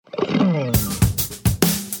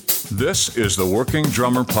This is the Working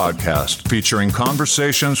Drummer Podcast, featuring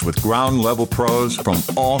conversations with ground-level pros from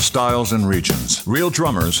all styles and regions. Real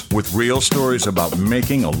drummers with real stories about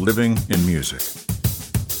making a living in music.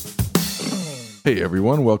 Hey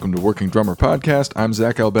everyone, welcome to Working Drummer Podcast. I'm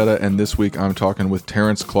Zach Albetta, and this week I'm talking with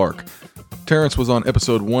Terence Clark. Terence was on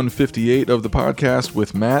episode 158 of the podcast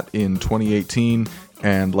with Matt in 2018,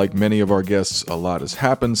 and like many of our guests, a lot has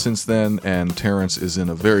happened since then, and Terence is in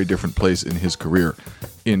a very different place in his career.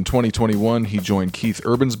 In 2021, he joined Keith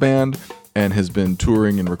Urban's band and has been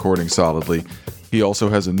touring and recording solidly. He also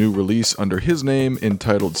has a new release under his name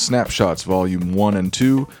entitled Snapshots Volume 1 and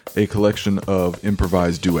 2, a collection of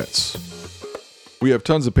improvised duets. We have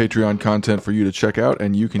tons of Patreon content for you to check out,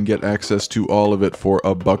 and you can get access to all of it for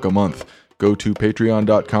 $1 a month. Go to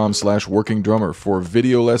patreon.com/workingdrummer for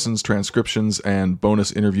video lessons, transcriptions, and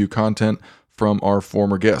bonus interview content from our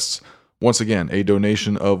former guests. Once again, a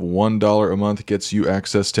donation of $1 a month gets you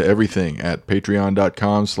access to everything at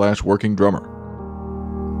patreon.com/workingdrummer.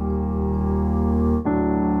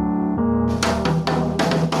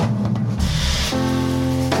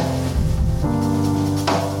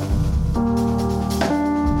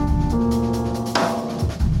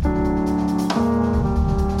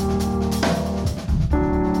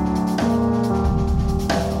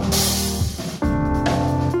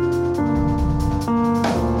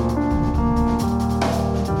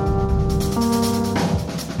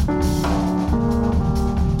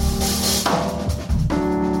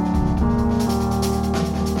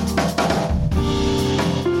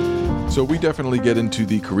 So we definitely get into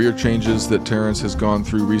the career changes that Terence has gone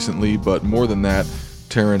through recently, but more than that,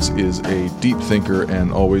 Terence is a deep thinker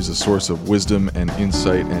and always a source of wisdom and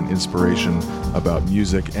insight and inspiration about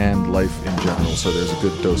music and life in general, so there's a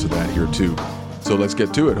good dose of that here too. So let's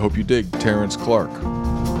get to it. Hope you dig Terence Clark.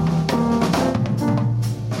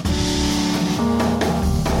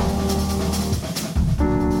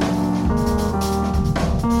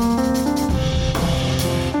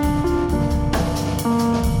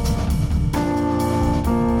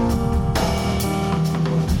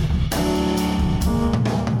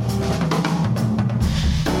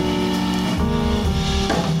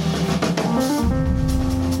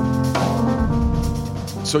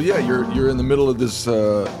 So yeah, you're in the middle of this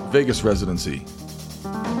Vegas residency.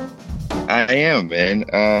 I am, man.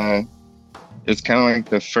 It's kind of like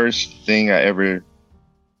the first thing I ever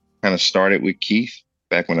kind of started with Keith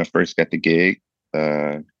back when I first got the gig.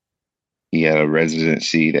 He had a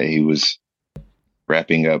residency that he was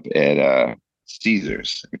wrapping up at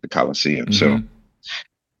Caesars at the Coliseum. Mm-hmm. So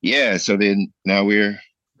yeah, so then now we're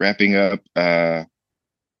wrapping up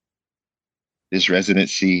this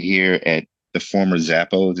residency here at the former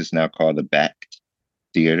Zappos. Is now called the Back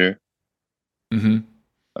Theater. Mm-hmm.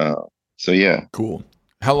 So yeah, cool.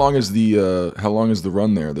 How long is the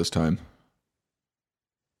run there this time?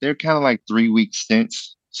 They're kind of like 3-week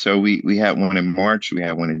stints. So we had one in March, we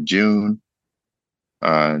had one in June,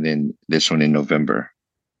 and then this one in November.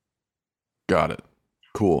 Got it.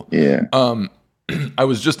 Cool. Yeah. I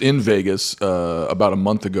was just in Vegas about a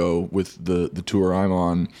month ago with the tour I'm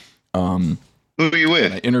on. Who are you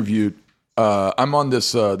with? I interviewed. I'm on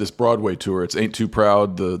this Broadway tour. It's Ain't Too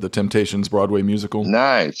Proud, the Temptations Broadway musical.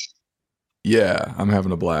 Nice. Yeah, I'm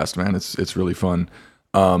having a blast, man. It's really fun.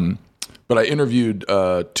 But I interviewed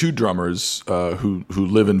 2 drummers who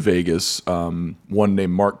live in Vegas. One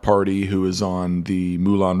named Mark Party, who is on the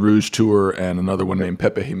Moulin Rouge tour, and another one named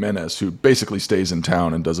Pepe Jimenez, who basically stays in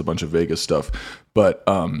town and does a bunch of Vegas stuff. But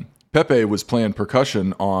Pepe was playing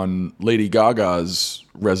percussion on Lady Gaga's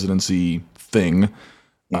residency thing.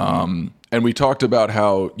 Mm-hmm. And we talked about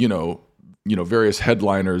how, you know, various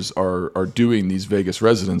headliners are doing these Vegas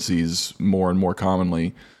residencies more and more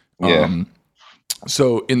commonly. Yeah.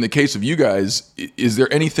 So in the case of you guys, is there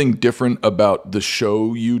anything different about the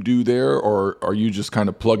show you do there, or are you just kind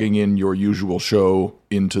of plugging in your usual show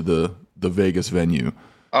into the Vegas venue?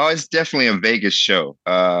 Oh, it's definitely a Vegas show.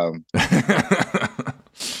 But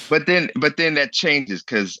then that changes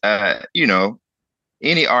because,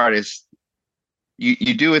 any artist,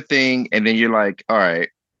 you do a thing and then you're like, all right,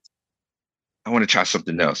 I want to try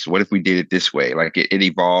something else. What if we did it this way? Like it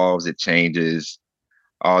evolves, it changes,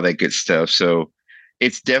 all that good stuff. So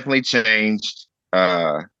it's definitely changed.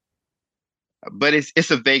 But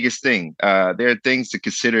it's a Vegas thing. There are things to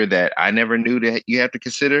consider that I never knew that you have to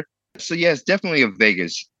consider. So yeah, it's definitely a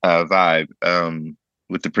Vegas vibe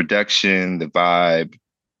with the production, the vibe.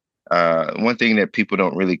 One thing that people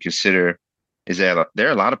don't really consider is that there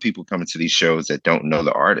are a lot of people coming to these shows that don't know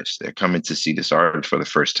the artist. They're coming to see this artist for the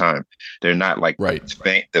first time. They're not like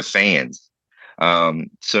the fans.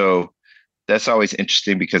 So that's always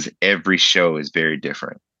interesting because every show is very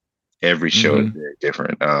different. Every show is Hmm. very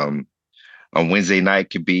different. On Wednesday night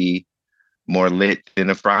could be more lit than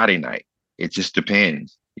a Friday night. It just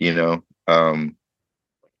depends,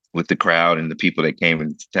 with the crowd and the people that came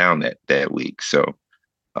into town that week. So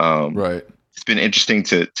um, Right. it's been interesting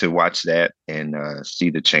to watch that and see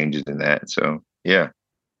the changes in that. So yeah.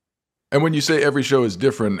 And when you say every show is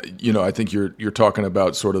different, I think you're talking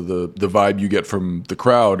about sort of the vibe you get from the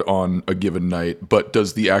crowd on a given night. But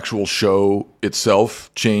does the actual show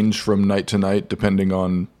itself change from night to night depending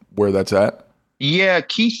on where that's at? Yeah,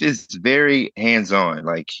 Keith is very hands-on.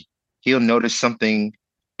 Like he'll notice something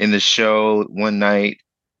in the show one night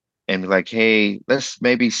and be like, hey, let's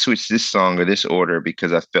maybe switch this song or this order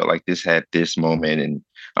because I felt like this had this moment and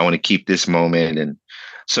I want to keep this moment. And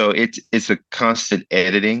so it's a constant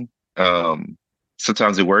editing.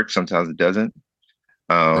 Sometimes it works, sometimes it doesn't.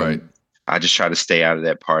 Right. I just try to stay out of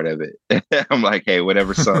that part of it. I'm like, hey,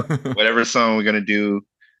 whatever song we're gonna do,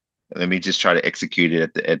 let me just try to execute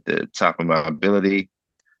it at the top of my ability,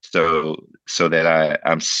 so so that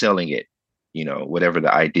I'm selling it, whatever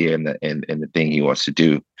the idea and the thing he wants to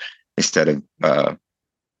do, instead of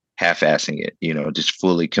half-assing it, just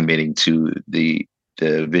fully committing to the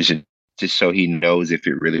vision, just so he knows if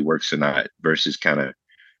it really works or not, versus kind of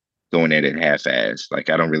going at it half-ass. Like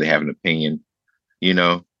I don't really have an opinion, you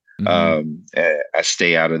know. Hmm. I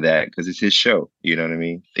stay out of that because it's his show. You know what I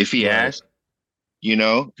mean? If he Right. asks,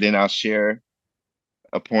 then I'll share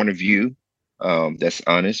a point of view that's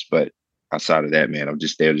honest. But outside of that, man, I'm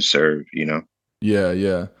just there to serve. Yeah,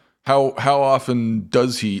 yeah. How often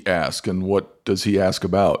does he ask, and what does he ask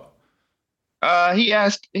about? He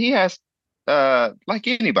asked like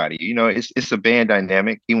anybody. It's a band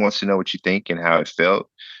dynamic. He wants to know what you think and how it felt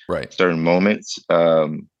Right. certain moments.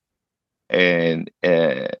 And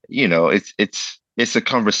it's a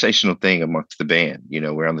conversational thing amongst the band.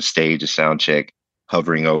 We're on the stage, a sound check,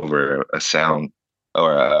 hovering over a sound,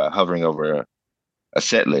 or hovering over a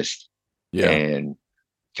set list, Yeah. and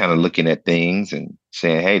kind of looking at things and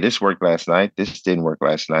saying, hey, this worked last night, this didn't work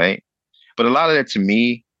last night. But a lot of that, to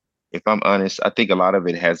me, if I'm honest, I think a lot of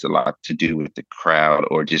it has a lot to do with the crowd,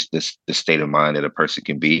 or just the state of mind that a person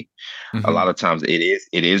can be. A Hmm. lot of times it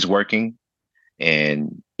is working,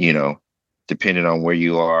 and depending on where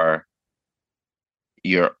you are,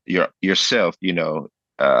 yourself,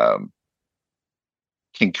 um,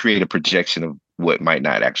 can create a projection of what might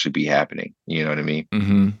not actually be happening. You know what I mean?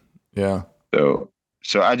 Hmm. Yeah. So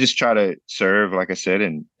so I just try to serve, like I said,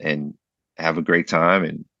 and have a great time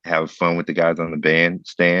and have fun with the guys on the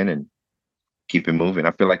bandstand and keep it moving.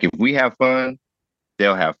 I feel like if we have fun,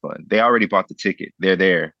 they'll have fun. They already bought the ticket. They're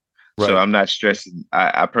there. So Right. I'm not stressing.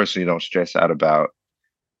 I personally don't stress out about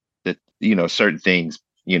certain things,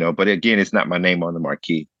 but again, it's not my name on the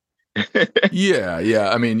marquee. Yeah, yeah.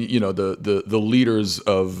 I mean, the leaders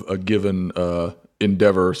of a given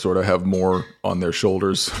endeavor sort of have more on their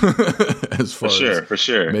shoulders as For far as sure, for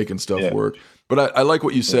sure. making stuff Yeah. work. But I like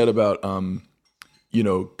what you Yeah. said about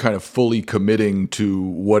kind of fully committing to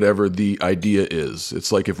whatever the idea is.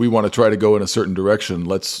 It's like if we want to try to go in a certain direction,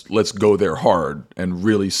 let's go there hard and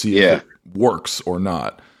really see if Yeah. it works or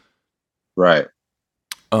not. Right.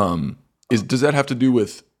 Does that have to do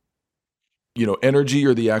with energy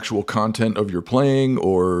or the actual content of your playing,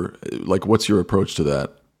 or like what's your approach to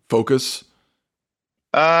that? Focus?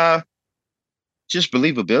 Uh, just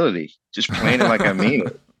believability, just playing it like I mean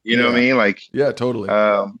it. You know what I Yeah. mean? Like, Yeah, totally.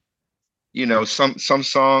 um, some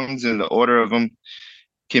songs and the order of them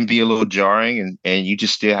can be a little jarring, and you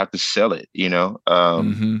just still have to sell it,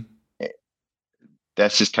 Hmm.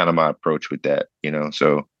 That's just kind of my approach with that.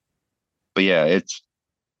 So, but yeah,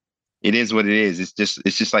 it is what it is.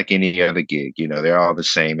 It's just like any other gig, they're all the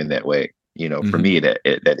same in that way. For Hmm. me, that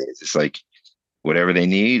is. It's like whatever they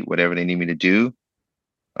need me to do,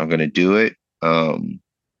 I'm gonna do it. And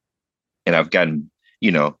I've gotten,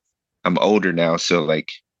 you know, I'm older now, so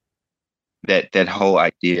like that whole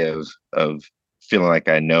idea of feeling like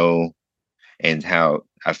I know, and how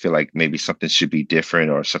I feel like maybe something should be different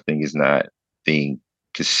or something is not being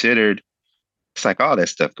considered. It's like all that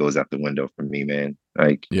stuff goes out the window for me, man.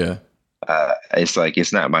 Like Yeah. it's like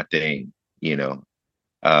it's not my thing, you know.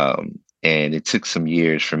 And it took some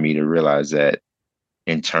years for me to realize that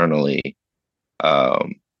internally.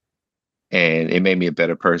 Um, and it made me a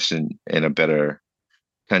better person and a better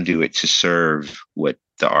conduit to serve what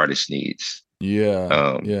the artist needs. Yeah.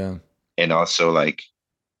 Um, Yeah. and also like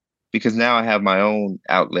because now I have my own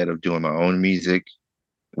outlet of doing my own music,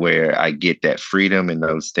 where I get that freedom and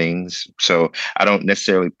those things. So I don't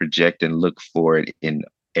necessarily project and look for it in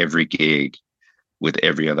every gig with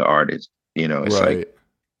every other artist. It's like Right.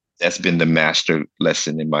 that's been the master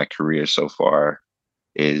lesson in my career so far,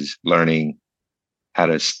 is learning how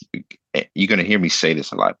to, you're going to hear me say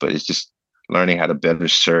this a lot, but it's just learning how to better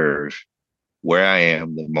serve where I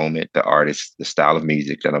am, the moment, the artist, the style of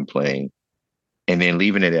music that I'm playing, and then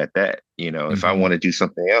leaving it at that. If I Mm-hmm. want to do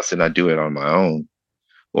something else, then I do it on my own,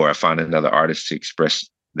 or I find another artist to express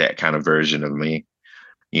that kind of version of me,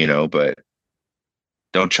 but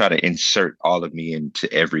don't try to insert all of me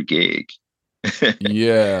into every gig.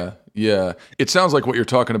 Yeah, yeah. It sounds like what you're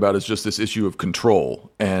talking about is just this issue of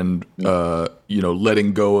control and,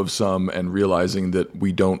 letting go of some and realizing that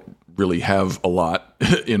we don't really have a lot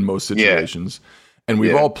in most situations. And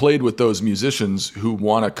we've all played with those musicians who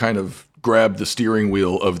want to kind of grab the steering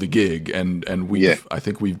wheel of the gig. And I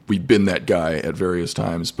think we've been that guy at various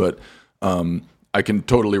times, but, I can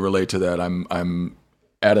totally relate to that. I'm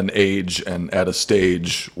at an age and at a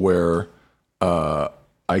stage where,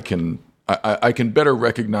 I can better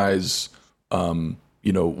recognize,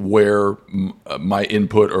 where my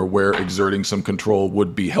input or where exerting some control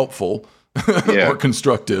would be helpful or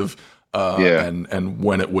constructive, and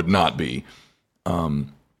when it would not be.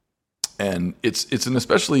 And it's an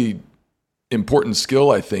especially important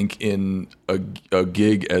skill, I think, in a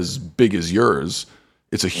gig as big as yours.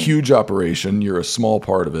 It's a huge operation. You're a small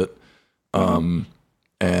part of it.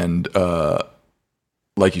 And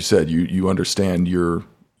like you said, you understand your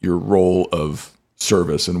role of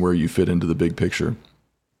service and where you fit into the big picture.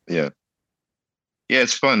 Yeah. Yeah,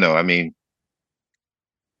 it's fun though. I mean,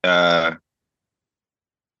 I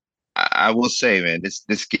will say, man,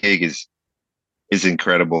 this gig is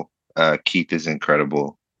incredible. Keith is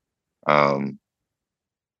incredible.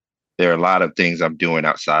 There are a lot of things I'm doing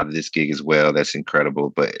outside of this gig as well that's incredible,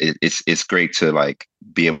 but it's great to like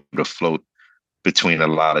be able to float between a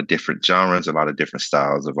lot of different genres, a lot of different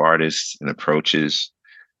styles of artists and approaches,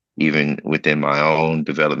 even within my own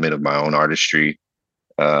development of my own artistry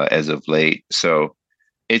as of late. So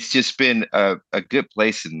it's just been a good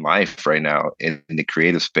place in life right now in the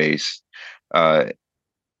creative space. I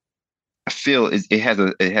feel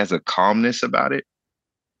it has a calmness about it,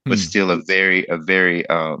 but still a very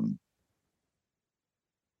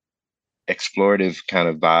explorative kind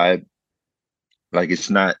of vibe. Like it's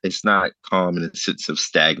not calm in the sense of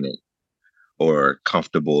stagnant or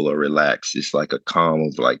comfortable or relaxed. It's like a calm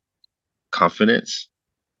of like confidence.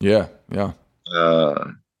 Yeah.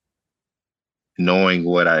 Knowing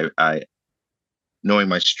what I knowing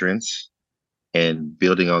my strengths and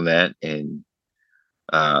building on that. And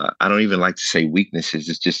I don't even like to say weaknesses.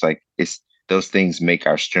 It's just like those things make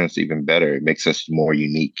our strengths even better. It makes us more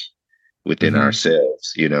unique within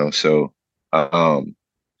ourselves, So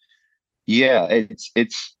yeah,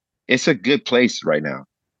 it's a good place right now.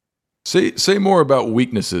 Say more about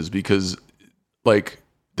weaknesses, because like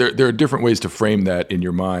there are different ways to frame that in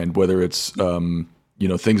your mind, whether it's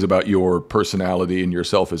things about your personality and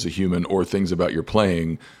yourself as a human, or things about your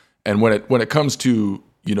playing. And when it comes to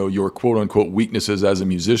your quote unquote weaknesses as a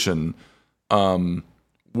musician,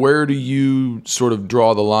 where do you sort of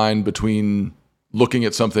draw the line between looking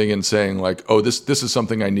at something and saying like, oh, this is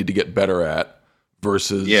something I need to get better at,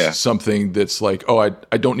 versus something that's like, oh,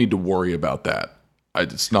 I don't need to worry about that.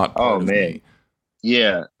 It's not part of me.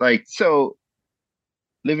 Yeah. Like, so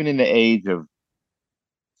living in the age of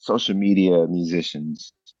social media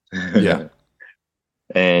musicians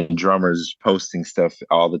and drummers posting stuff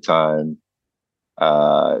all the time,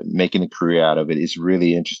 making a career out of it is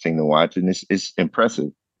really interesting to watch. And it's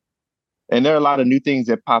impressive. And there are a lot of new things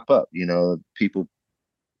that pop up, people,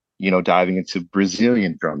 diving into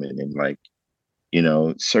Brazilian drumming and like,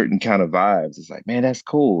 certain kind of vibes. It's like, man, that's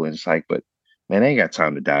cool. And it's like, but man, I ain't got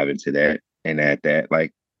time to dive into that and add that.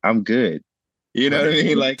 Like, I'm good. You know what I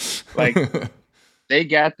mean? Like they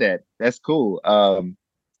got that. That's cool.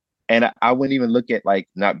 And I wouldn't even look at like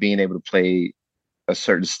not being able to play a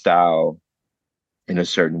certain style in a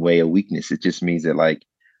certain way a weakness. It just means that like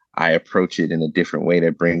I approach it in a different way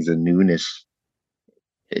that brings a newness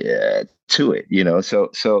to it.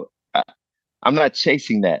 So I'm not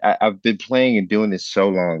chasing that. I've been playing and doing this so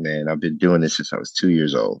long, man. I've been doing this since I was 2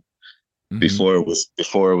 years old. Before it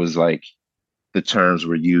was like the terms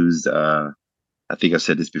were used. I think I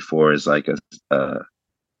said this before, as like a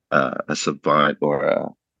savant,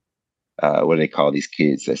 or what do they call these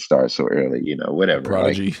kids that start so early? Whatever.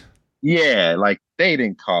 Prodigy. Like, yeah, like they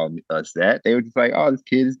didn't call us that. They were just like, "Oh, this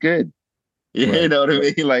kid is good." You know what I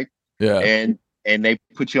mean? Like, and they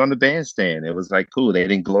put you on the bandstand. It was like cool. They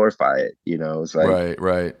didn't glorify it. It's like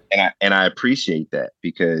right. And I appreciate that,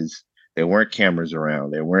 because there weren't cameras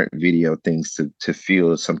around. There weren't video things to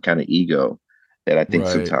feel some kind of ego that I think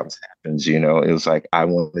sometimes happens. It was like I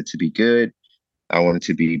wanted to be good. I wanted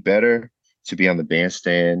to be better, to be on the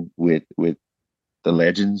bandstand with the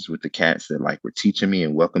legends, with the cats that like were teaching me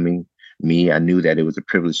and welcoming me. I knew that it was a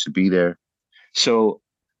privilege to be there. So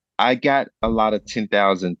I got a lot of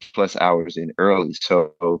 10,000 plus hours in early.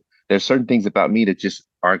 So there's certain things about me that just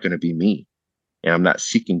aren't going to be me. And I'm not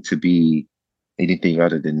seeking to be anything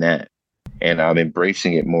other than that. And I'm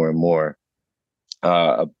embracing it more and more.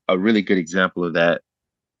 A really good example of that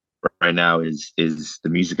right now is the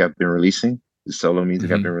music I've been releasing, the solo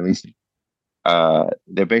music I've Mm-hmm. been releasing.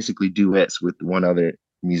 They're basically duets with one other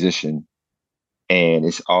musician, and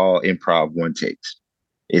it's all improv one takes.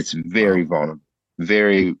 It's very Wow. vulnerable,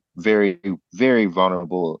 very, very, very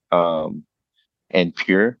vulnerable, and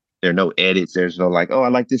pure. There are no edits. There's no like, oh, I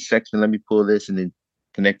like this section. Let me pull this and then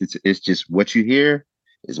connect it to. It's just what you hear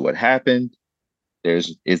is what happened.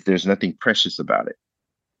 There's nothing precious about it,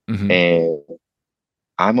 Mm-hmm. and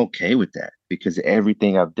I'm okay with that because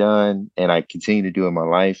everything I've done and I continue to do in my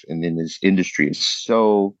life and in this industry is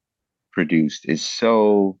so produced, is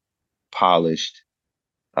so polished.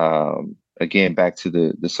 Again, back to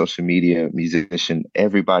the social media musician,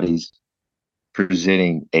 everybody's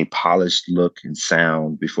presenting a polished look and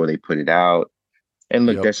sound before they put it out. And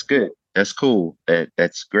look, Yep. that's good. That's cool.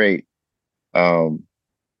 That's great. Um,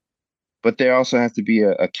 but there also has to be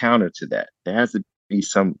a counter to that. There has to be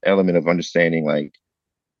some element of understanding, like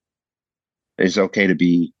it's okay to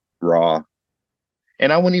be raw.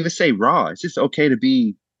 And I wouldn't even say raw. It's just okay to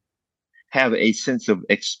be have a sense of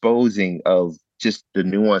exposing of just the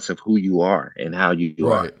nuance of who you are and how you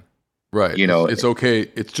are. Right. Right. You know, It's okay.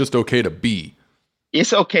 It's just okay to be.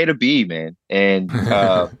 it's okay to be, man. And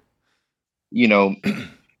you know,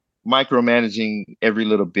 micromanaging every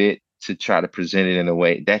little bit to try to present it in a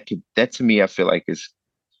way that to me I feel like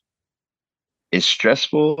is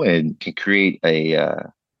stressful and can create a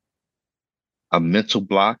mental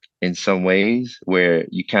block in some ways where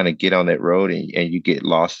you kind of get on that road and you get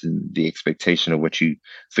lost in the expectation of what you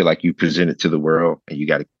feel like you presented to the world, and you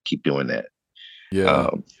got to keep doing that. Yeah.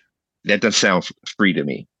 Um, that doesn't sound free to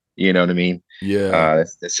me. You know what I mean? Yeah.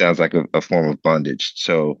 That sounds like a form of bondage.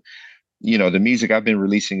 So, the music I've been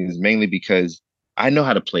releasing is mainly because I know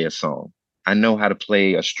how to play a song. I know how to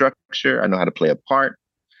play a structure. I know how to play a part.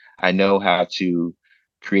 I know how to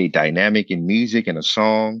create dynamic in music and a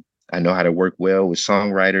song. I know how to work well with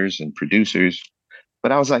songwriters and producers.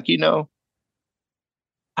 But I was like,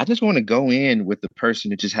 I just want to go in with the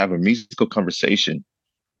person and just have a musical conversation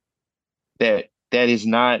that is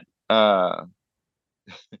not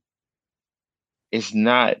it's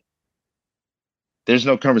not there's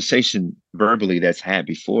no conversation verbally that's had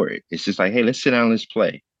before it. It's just like, hey, let's sit down, let's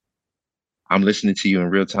play. I'm listening to you in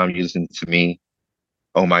real time, you listening to me.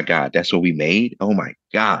 Oh my God, that's what we made. Oh my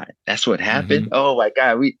God, that's what happened. Mm-hmm. Oh my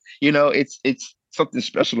God, it's something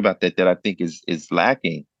special about that I think is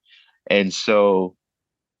lacking. And so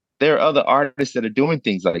there are other artists that are doing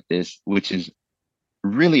things like this, which is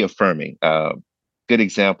really affirming. Good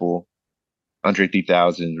example, Andre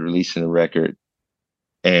 3000 releasing a record,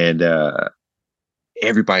 and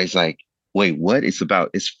everybody's like, "Wait, what? It's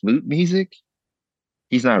flute music.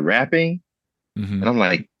 He's not rapping." Mm-hmm. And I'm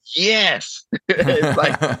like, "Yes." It's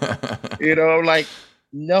like, I'm like,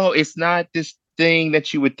 no, it's not this thing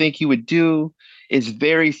that you would think he would do. It's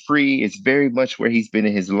very free. It's very much where he's been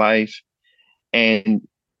in his life. And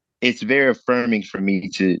it's very affirming for me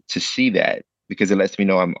to see that, because it lets me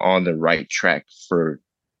know I'm on the right track for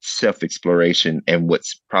self-exploration and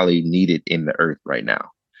what's probably needed in the earth right now.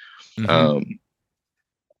 Mm-hmm. Um,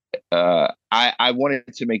 I wanted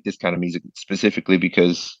to make this kind of music specifically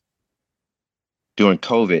because during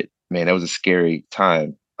COVID, man, that was a scary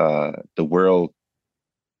time. The world,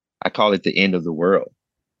 I call it the end of the world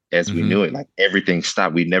as we Mm-hmm. knew it. Like everything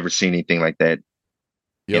stopped. We'd never seen anything like that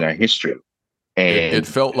in Yep. our history. It And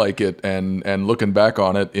felt like it, and looking back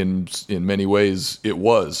on it, in many ways, it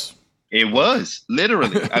was it like. was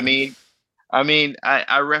literally,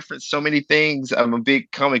 I reference so many things. I'm a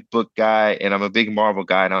big comic book guy and I'm a big Marvel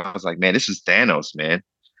guy. And I was like, man, this is Thanos, man.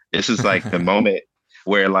 This is like the moment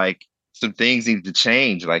where like some things needed to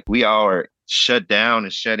change. Like we all are shut down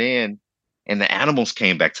and shut in, and the animals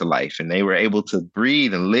came back to life and they were able to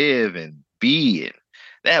breathe and live and be. And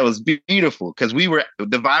that was beautiful because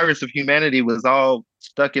the virus of humanity was all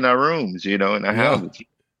stuck in our rooms, in our Yeah. houses.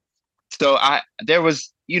 So there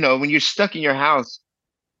was, when you're stuck in your house,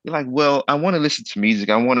 you're like, well, I want to listen to music.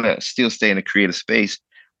 I want to still stay in a creative space.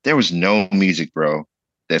 There was no music, bro,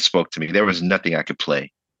 that spoke to me. There was nothing I could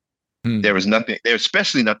play. Hmm. There was nothing, there's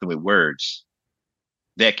especially nothing with words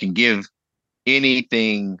that can give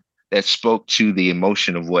anything that spoke to the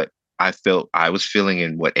emotion of what I felt I was feeling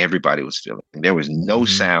and what everybody was feeling. There was no Mm-hmm.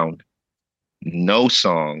 sound. no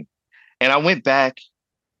song. And I went back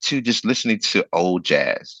to just listening to old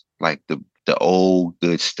jazz, like the old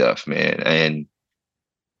good stuff, man. And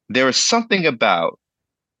there was something about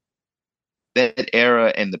that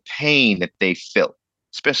era and the pain that they felt,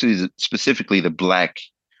 especially specifically the black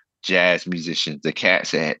jazz musicians, the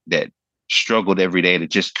cats that struggled every day to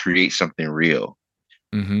just create something real.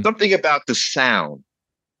 Hmm. Something about the sound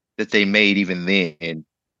that they made even then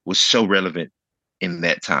was so relevant in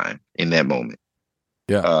that time, in that moment,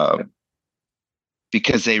 Yeah. uh,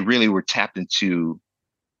 because they really were tapped into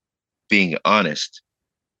being honest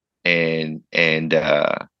and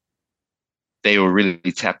they were really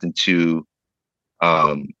tapped into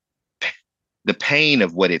um, the pain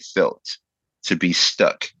of what it felt to be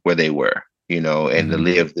stuck where they were, and to Hmm.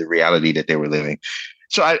 live the reality that they were living.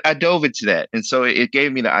 So I dove into that. And so it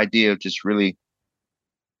gave me the idea of just really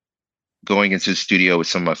going into the studio with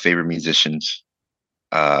some of my favorite musicians,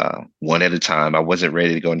 one at a time. I wasn't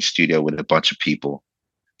ready to go in the studio with a bunch of people.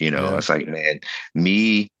 Yeah. It's like, man,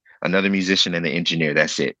 me, another musician, and the engineer.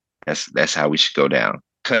 That's it. That's how we should go down.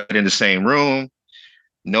 Cut in the same room,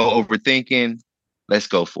 no overthinking. Let's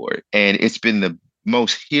go for it. And it's been the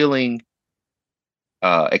most healing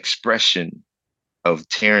expression of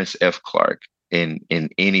Terence F. Clark in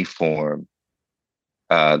any form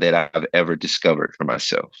that I've ever discovered for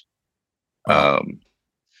myself. Wow. Um,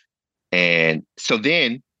 and so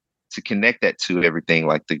then to connect that to everything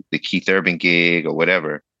like the Keith Urban gig or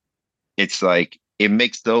whatever, it's like it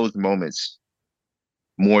makes those moments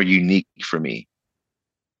more unique for me,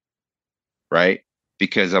 right?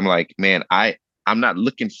 Because I'm like, man, I'm not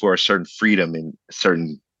looking for a certain freedom in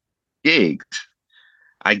certain gigs.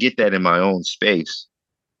 I get that in my own space.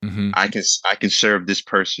 Hmm. I can serve this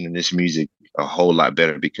person and this music a whole lot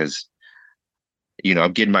better because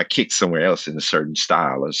I'm getting my kick somewhere else in a certain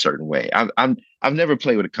style or a certain way. I've never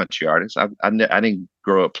played with a country artist. I didn't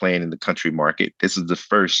grow up playing in the country market. This is the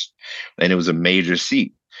first, and it was a major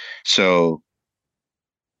seat. So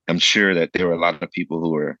I'm sure that there were a lot of people who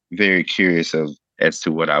were very curious of as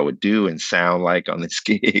to what I would do and sound like on this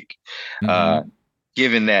gig. Uh, Hmm.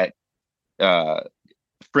 given that uh,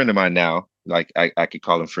 friend of mine now, like I could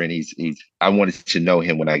call him friend. He's I wanted to know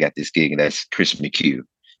him when I got this gig, and that's Chris McHugh.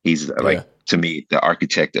 He's Yeah. like to me the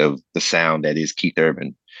architect of the sound that is Keith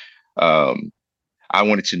Urban. Um, I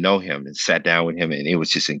wanted to know him and sat down with him, and it was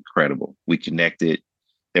just incredible. We connected.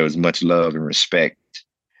 There was much love and respect.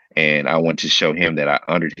 And I wanted to show him that I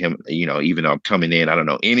honored him, even though I'm coming in, I don't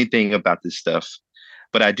know anything about this stuff,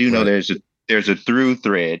 but I do know Right. there's a through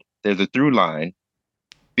thread, there's a through line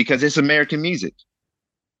because it's American music.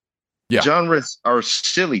 Yeah. Genres are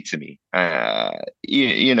silly to me.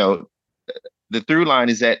 The through line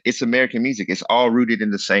is that it's American music. It's all rooted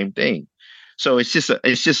in the same thing. So it's just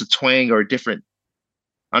a twang or a different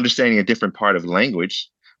understanding a different part of language,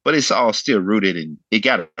 but it's all still rooted in it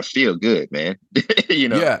gotta feel good, man. you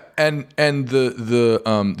know? Yeah, and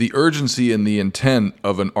the urgency and the intent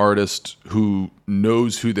of an artist who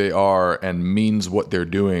knows who they are and means what they're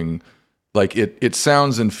doing, like it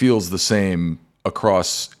sounds and feels the same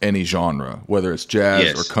across any genre, whether it's jazz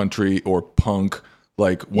or Yes. country or punk.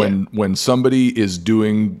 Like Yeah. when somebody is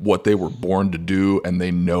doing what they were born to do and they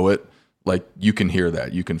know it, like you can hear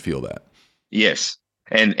that, you can feel that. Yes.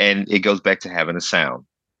 And it goes back to having a sound,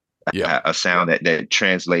 Yeah. a sound that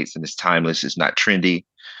translates and is timeless, it's not trendy.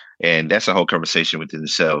 And that's a whole conversation within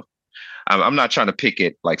itself. I'm not trying to pick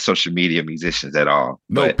it like social media musicians at all,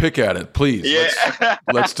 No, but pick at it, please. yeah.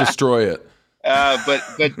 Let's destroy it. But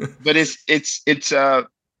it's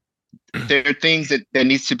there are things that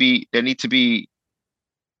need to be.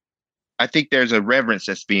 I think there's a reverence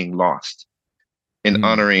that's being lost in Mm,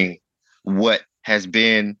 honoring what has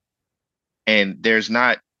been, and there's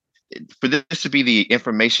not for this to be the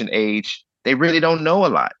information age. They really don't know a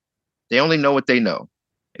lot. They only know what they know,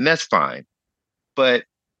 and that's fine. But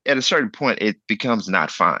at a certain point, it becomes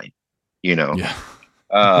not fine. You know, yeah.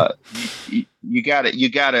 you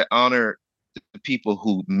gotta honor the people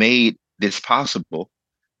who made this possible.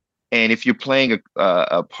 And if you're playing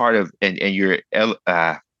a part of and you're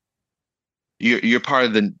part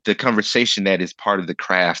of the conversation that is part of the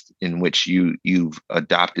craft in which you've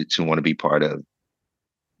adopted to want to be part of,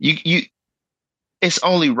 you it's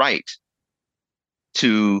only right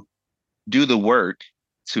to do the work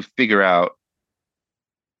to figure out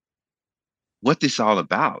what this all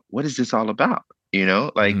about. What is this all about?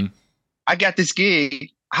 Like Hmm. I got this gig.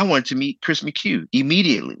 I wanted to meet Chris McHugh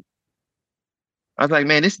immediately. I was like,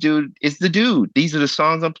 man, this dude is the dude. These are the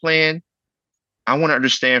songs I'm playing. I want to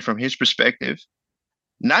understand from his perspective,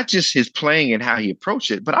 not just his playing and how he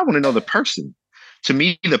approached it, but I want to know the person. To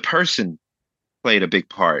me, the person played a big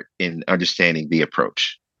part in understanding the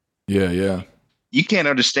approach. Yeah, yeah. You can't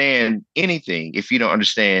understand anything if you don't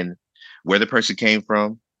understand where the person came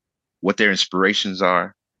from, what their inspirations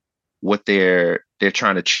are, what they're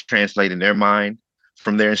trying to translate in their mind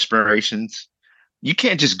from their inspirations. You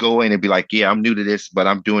can't just go in and be like, yeah, I'm new to this, but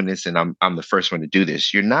I'm doing this and I'm the first one to do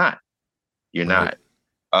this. You're not. You're Right.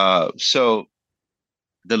 not. So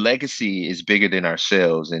the legacy is bigger than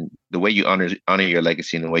ourselves, and the way you honor your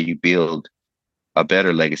legacy and the way you build a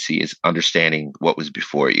better legacy is understanding what was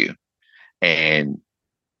before you. And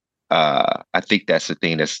I think that's the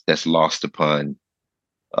thing that's lost upon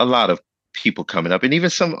a lot of people coming up, and even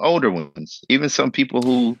some older ones, even some people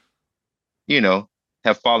who, you know,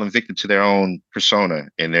 have fallen victim to their own persona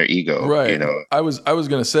and their ego. You Right. know, I was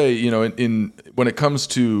going to say, in when it comes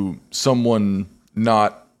to someone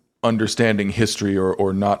not understanding history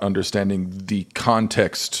or not understanding the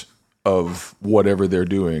context of whatever they're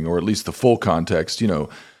doing, or at least the full context,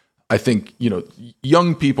 I think,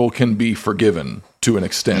 young people can be forgiven to an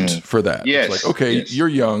extent for that. yes, It's like, okay, yes. you're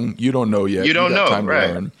young, you don't know yet, You don't got know, time to right?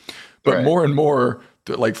 learn. But Right. more and more,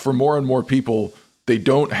 like for more and more people, they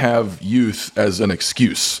don't have youth as an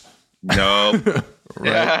excuse. No,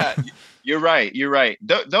 Right. you're right. You're right.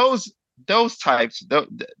 Those types,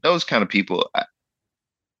 those kind of people,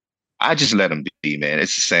 I just let them be, man.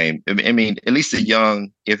 It's the same. I mean, at least the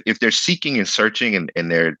young, if they're seeking and searching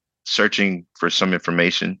and they're searching for some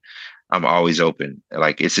information, I'm always open.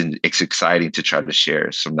 Like it's exciting to try to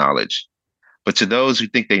share some knowledge. But to those who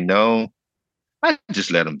think they know, I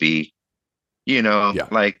just let them be. Yeah.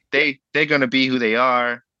 Like they're gonna be who they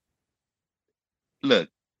are. Look,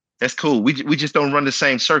 that's cool. We just don't run the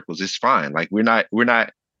same circles. It's fine. Like we're not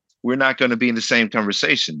gonna be in the same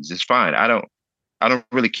conversations. It's fine. I don't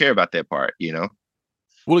really care about that part.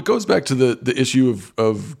 Well, it goes back to the issue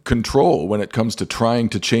of control when it comes to trying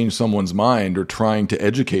to change someone's mind or trying to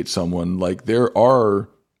educate someone. Like there are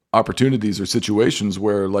opportunities or situations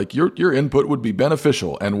where like your input would be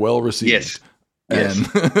beneficial and well received. Yes. Yes.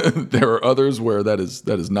 And there are others where that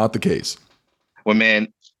is not the case. Well,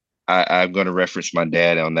 man, I'm going to reference my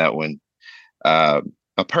dad on that one. A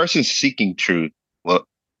person seeking truth will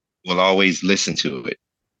always listen to it.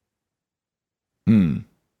 Hmm.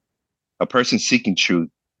 A person seeking truth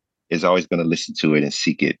is always going to listen to it and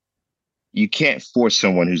seek it. You can't force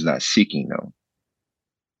someone who's not seeking, though.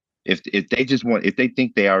 If they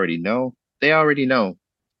think they already know, they already know.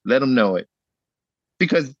 Let them know it,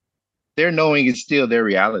 because their knowing is still their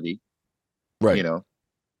reality. Right. You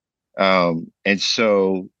know, and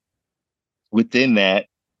so within that,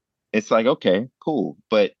 it's like, okay, cool.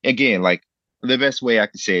 But again, like the best way I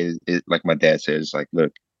can say it is like my dad says, like,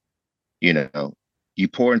 look, you know, you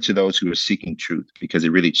pour into those who are seeking truth because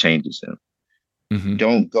it really changes them.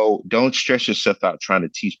 Mm-hmm. Don't stress yourself out trying to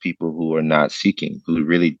teach people who are not seeking, who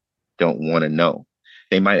really don't want to know.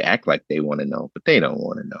 They might act like they want to know, but they don't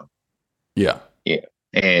want to know. Yeah. Yeah.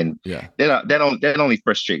 And Yeah. that only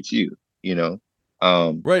frustrates you.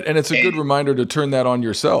 Right. And it's a good reminder to turn that on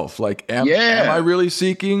yourself. Like, am I really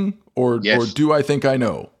seeking or do I think I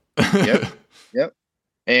know? Yep. Yep.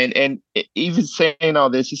 And even saying all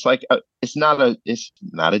this, it's like, it's not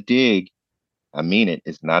a dig. I mean it.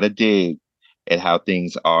 It's not a dig at how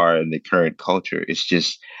things are in the current culture. It's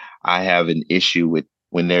just, I have an issue with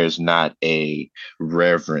when there's not a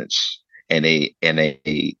reverence and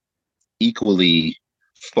a equally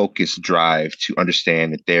focused drive to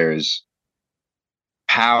understand that there's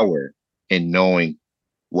power in knowing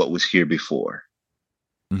what was here before.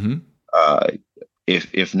 Mm-hmm.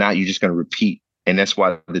 If not, you're just going to repeat, and that's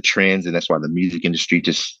why the trends and that's why the music industry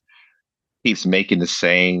just keeps making the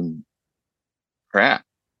same crap.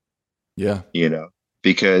 Yeah.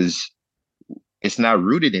 Because it's not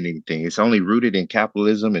rooted in anything. It's only rooted in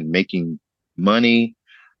capitalism and making money.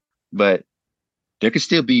 But there could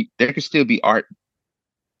still be art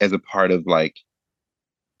as a part of like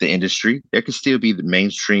the industry. There could still be the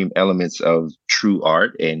mainstream elements of true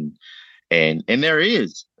art, and there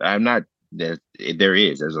is. I'm not there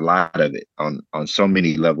is. There's a lot of it on so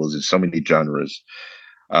many levels and so many genres.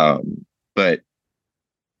 But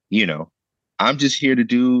I'm just here to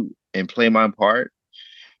do and play my part.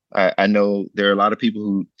 I know there are a lot of people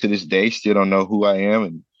who to this day still don't know who I am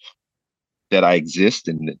and that I exist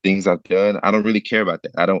and the things I've done. I don't really care about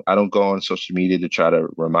that. I don't go on social media to try to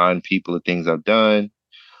remind people of things I've done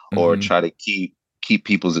or Mm-hmm. try to keep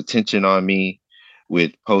people's attention on me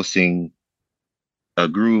with posting a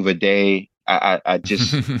groove a day. I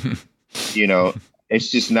just,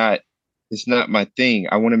 it's not my thing.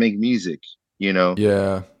 I want to make music. Yeah.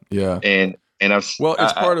 Yeah. And And well,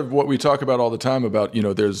 it's part of what we talk about all the time about,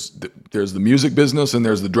 there's the music business and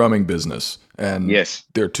there's the drumming business. And yes,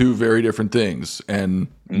 they're two very different things. And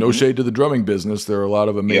no shade to the drumming business. There are a lot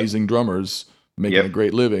of amazing drummers making a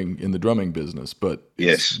great living in the drumming business, but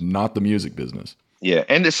it's not the music business. Yeah,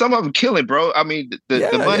 and some of them kill it, bro. I mean,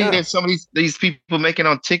 the money that some of these people making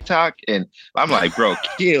on TikTok, and I'm like, bro,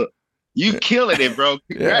 you killing it, bro.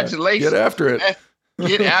 Congratulations. Get after it.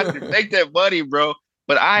 Get after it. Make that money, bro.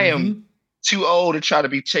 But I am too old to try to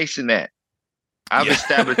be chasing that. I've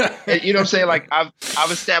established, you know what I'm saying? Like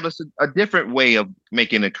I've established a different way of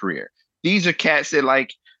making a career. These are cats that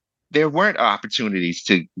like there weren't opportunities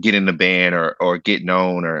to get in the band or get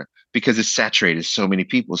known or because it's saturated so many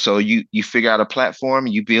people. So you figure out a platform,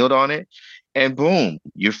 you build on it, and boom,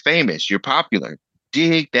 you're famous, you're popular.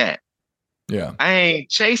 Dig that. Yeah. I ain't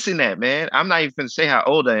chasing that, man. I'm not even gonna say how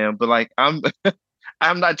old I am, but like I'm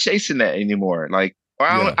not chasing that anymore. Like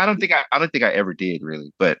I don't think I ever did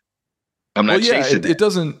really, but I'm not chasing it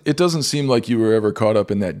doesn't seem like you were ever caught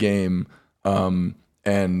up in that game.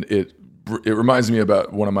 And it reminds me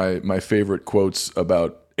about one of my favorite quotes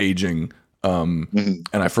about aging. And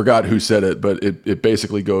I forgot who said it, but it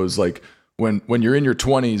basically goes like, when you're in your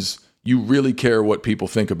 20s, you really care what people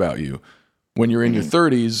think about you. When you're in your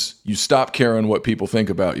 30s, you stop caring what people think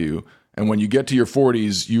about you. And when you get to your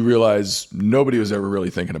 40s, you realize nobody was ever really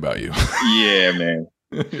thinking about you. Yeah, man.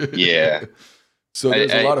 Yeah. So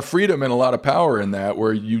there's a lot of freedom and a lot of power in that,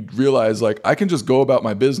 where you realize like, I can just go about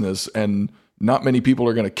my business and not many people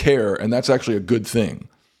are going to care. And that's actually a good thing.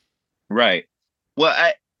 Right.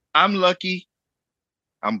 Well, I'm lucky.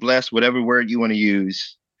 I'm blessed, whatever word you want to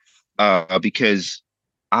use, because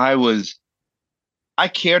I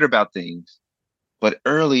cared about things, but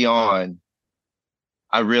early on,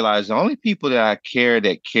 I realized the only people that I care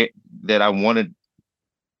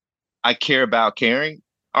about caring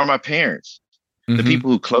are my parents, the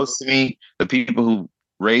people who close to me, the people who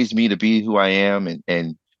raised me to be who I am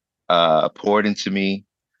and poured into me.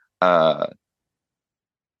 The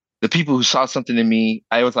people who saw something in me,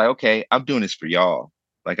 I was like, okay, I'm doing this for y'all.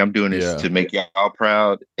 Like I'm doing this to make y'all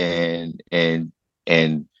proud, and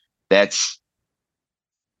that's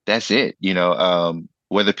it.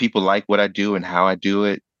 Whether people like what I do and how I do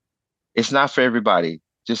it, it's not for everybody.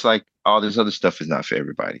 Just like all this other stuff is not for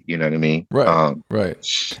everybody. You know what I mean? Right.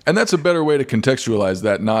 Right. And that's a better way to contextualize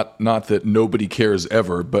that. Not that nobody cares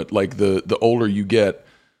ever, but like the older you get,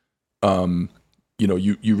 you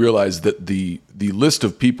realize that the list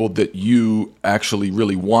of people that you actually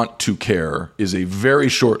really want to care is a very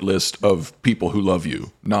short list of people who love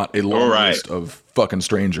you, not a long list of fucking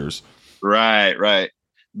strangers. Right.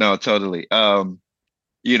 No, totally.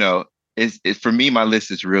 It's for me, my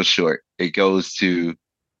list is real short. It goes to,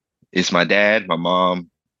 it's my dad, my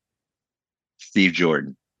mom, Steve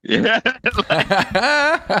Jordan. Yeah.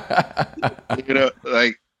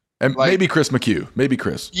 And maybe Chris McHugh. Maybe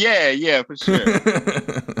Chris. Yeah, for sure.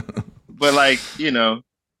 But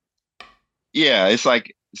it's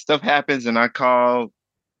like stuff happens and I call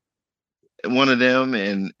one of them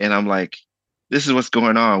and I'm like, this is what's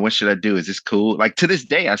going on. What should I do? Is this cool? Like to this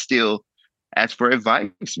day, I still ask for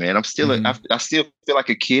advice, man. I'm still, I still feel like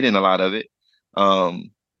a kid in a lot of it.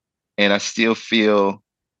 And I still feel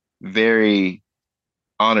very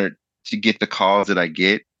honored to get the calls that I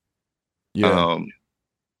get. Yeah.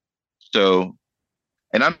 So,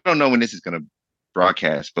 and I don't know when this is going to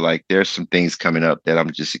broadcast, but like there's some things coming up that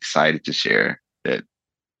I'm just excited to share that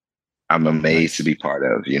I'm amazed to be part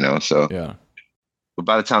of, so. Yeah. But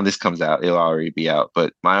by the time this comes out, it'll already be out.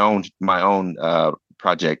 But my own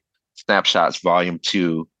project, Snapshots Volume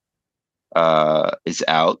 2, is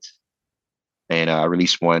out. And I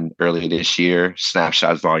released one earlier this year,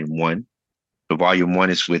 Snapshots Volume 1. So Volume 1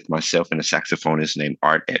 is with myself and a saxophonist named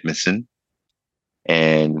Art Edmondson.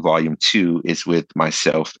 And Volume 2 is with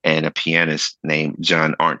myself and a pianist named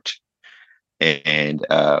John Arndt. And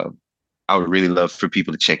I would really love for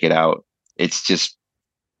people to check it out. It's just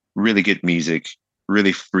really good music,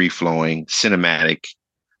 really free-flowing, cinematic,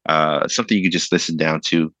 something you could just listen down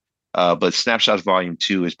to. But Snapshots Volume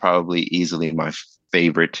 2 is probably easily my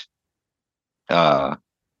favorite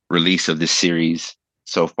release of this series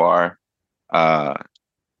so far. And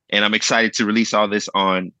I'm excited to release all this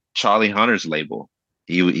on Charlie Hunter's label.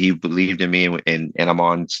 He believed in me, and I'm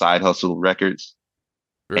on Side Hustle Records.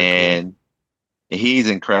 Very cool. He's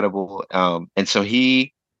incredible. And so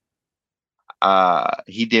he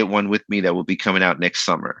did one with me that will be coming out next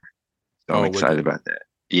summer. So I'm excited about that.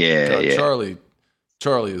 Yeah. Charlie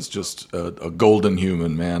is just a golden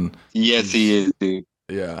human, man. Yes, he is, dude.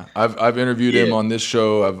 Yeah, I've interviewed him on this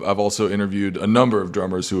show. I've also interviewed a number of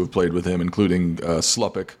drummers who have played with him, including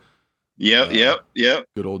Sluppick. Yep.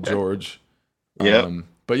 Good old George. Yep.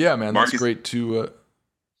 But yeah, man, that's Marcus. great to.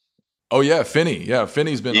 Oh yeah, Finney. Yeah,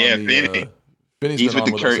 Finney's been on the. Finney. Finney's He's been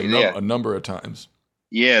with on the with us Kurt. a number of times.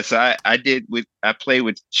 Yes, I played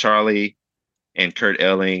with Charlie and Kurt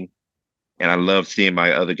Elling, and I love seeing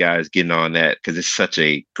my other guys getting on that because it's such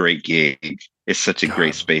a great gig. It's such a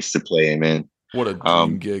great God, space to play in, man. what a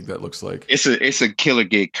dream gig that looks like. It's a killer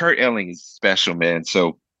gig. Kurt Elling is special, man.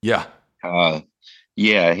 So Yeah.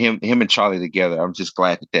 Yeah, him and Charlie together. I'm just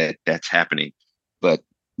glad that's happening. But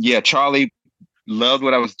yeah, Charlie loved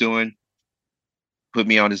what I was doing, put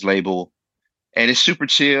me on his label, and it's super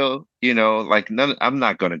chill. Like I'm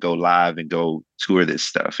not gonna go live and go tour this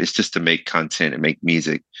stuff. It's just to make content and make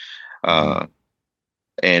music. Mm-hmm.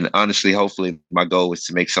 And honestly, hopefully, my goal is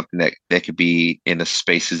to make something that could be in the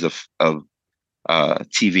spaces of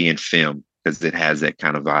TV and film because it has that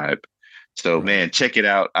kind of vibe. So, Right. man, check it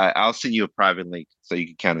out. I'll send you a private link so you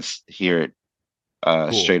can kind of hear it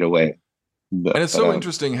Cool. straight away. But, And it's so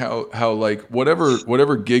interesting how like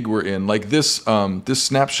whatever gig we're in, like this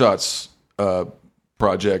snapshots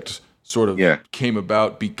project sort of came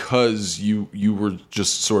about because you were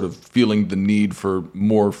just sort of feeling the need for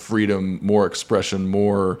more freedom, more expression,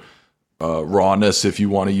 more rawness, if you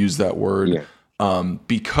want to use that word. Yeah.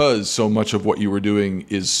 Because so much of what you were doing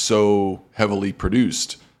is so heavily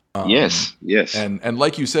produced. Yes. And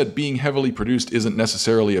like you said, being heavily produced isn't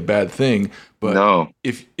necessarily a bad thing, but no.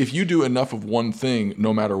 if you do enough of one thing,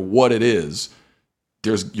 no matter what it is,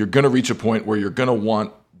 you're going to reach a point where you're going to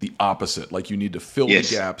want the opposite. Like you need to fill the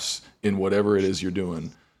gaps in whatever it is you're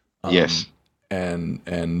doing. Yes. And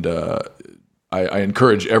I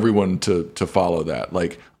encourage everyone to follow that.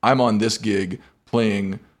 Like I'm on this gig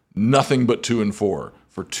playing nothing but 2 and 4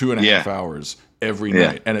 for 2.5 hours every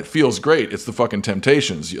night, and it feels great. It's the fucking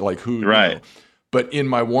Temptations. Like who? Right. But in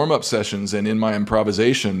my warm-up sessions and in my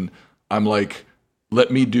improvisation, I'm like, let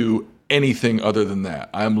me do anything other than that.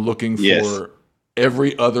 I'm looking for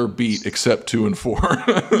every other beat except 2 and 4.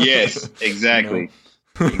 Yes, exactly.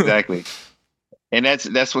 Exactly. And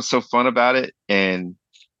that's what's so fun about it. And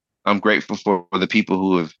I'm grateful for the people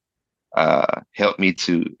who have helped me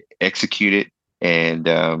to execute it. And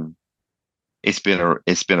it's been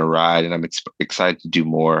a ride, and I'm excited to do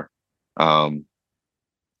more.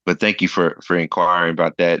 But thank you for inquiring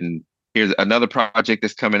about that. And here's another project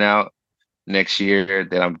that's coming out next year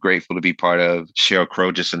that I'm grateful to be part of. Sheryl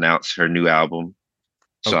Crow just announced her new album,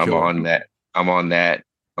 so I'm on that.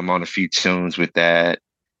 I'm on a few tunes with that.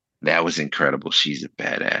 That was incredible. She's a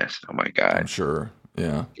badass. Oh my God. I'm sure.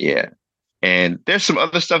 Yeah. Yeah. And there's some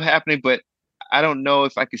other stuff happening, but I don't know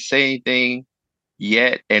if I could say anything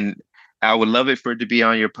yet. And I would love it for it to be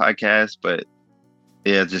on your podcast, but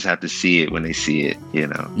they'll just have to see it when they see it,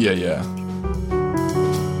 Yeah.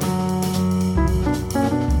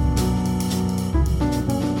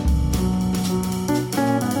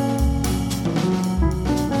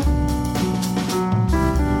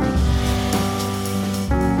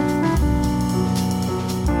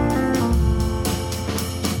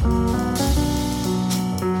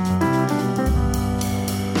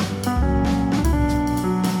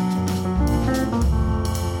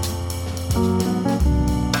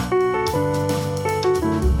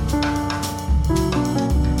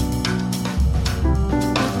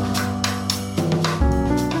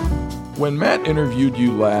 When Matt interviewed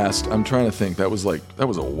you last, I'm trying to think. That was a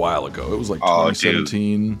while ago. It was like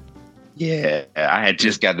 2017. Dude. Yeah, I had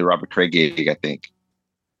just got the Robert Craig gig, I think.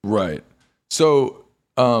 Right. So,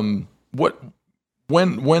 when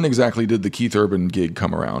exactly did the Keith Urban gig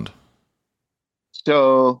come around?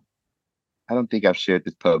 So, I don't think I've shared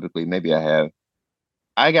this publicly. Maybe I have.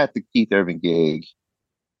 I got the Keith Urban gig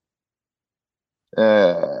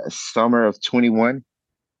summer of 21.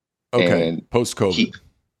 Okay, post-COVID.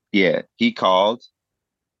 He called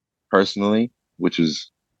personally, which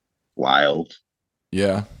was wild.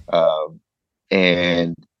 Yeah.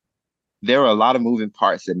 And there were a lot of moving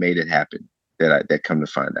parts that made it happen that come to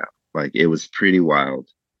find out. Like it was pretty wild.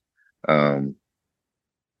 And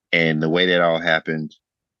the way that all happened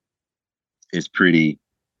is pretty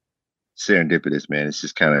serendipitous, man. It's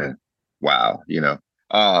just kind of wow,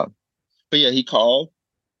 But yeah, he called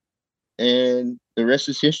and the rest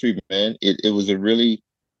is history, man. It was a really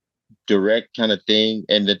direct kind of thing.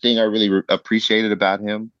 And the thing I really appreciated about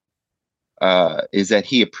him is that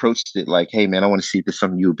he approached it like, hey, man, I want to see if there's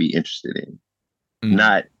something you would be interested in.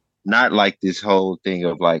 Not like this whole thing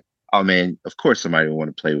of like, oh, man, of course somebody would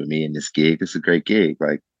want to play with me in this gig. It's a great gig.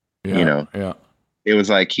 Like, it was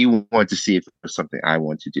like he wanted to see if it was something I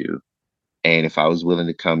want to do. And if I was willing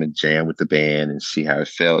to come and jam with the band and see how it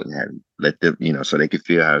felt and let them, so they could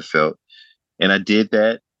feel how it felt. And I did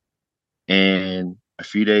that. And a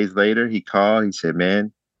few days later, he called. He said,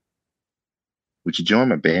 "Man, would you join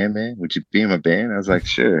my band, man? Would you be in my band?" I was like,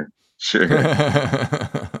 "Sure, sure,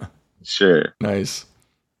 sure." Nice.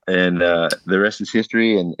 And the rest is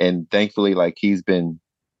history. And thankfully, like he's been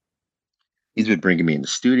bringing me in the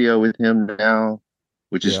studio with him now,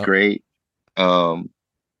 which is Yeah. great. Um,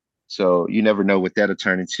 so you never know what that'll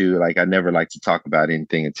turn into. Like I never like to talk about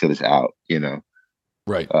anything until it's out, you know.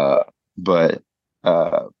 Right. Uh, but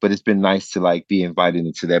but it's been nice to like be invited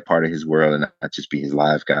into that part of his world and not just be his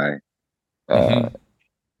live guy. Uh, Mm-hmm.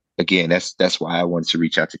 Again, that's why I wanted to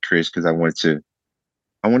reach out to Chris because I wanted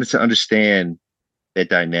to understand that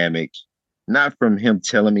dynamic, not from him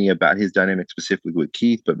telling me about his dynamic specifically with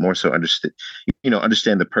Keith, but more so understand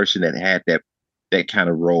the person that had that kind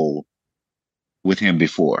of role with him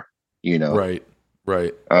before, you know. Right.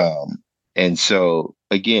 Right. And so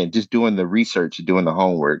again, just doing the research, doing the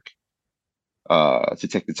homework, to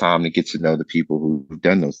take the time to get to know the people who've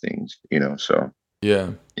done those things, you know. So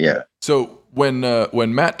Yeah. yeah. So when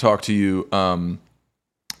Matt talked to you,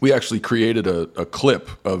 we actually created a clip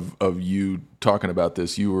of you talking about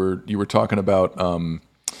this. You were talking about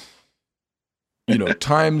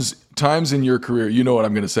times in your career. You know what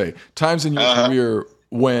I'm going to say. Times in your career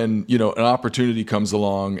when an opportunity comes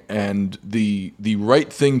along and the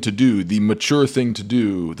right thing to do, the mature thing to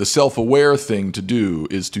do, the self-aware thing to do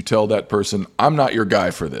is to tell that person, I'm not your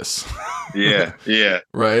guy for this. Yeah. Yeah.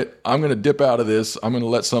 Right? I'm going to dip out of this. I'm going to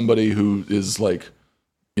let somebody who is like,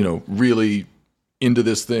 really into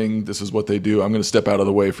this thing. This is what they do. I'm going to step out of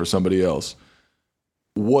the way for somebody else.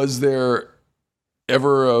 Was there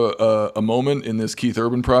ever a moment in this Keith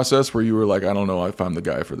Urban process where you were like, I don't know if I'm the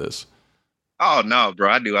guy for this? Oh no, bro!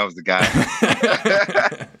 I knew I was the guy.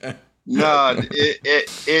 No,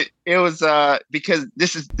 it was because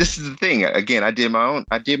this is the thing. Again, I did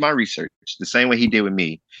my research the same way he did with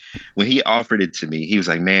me. When he offered it to me, he was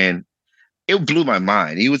like, "Man, it blew my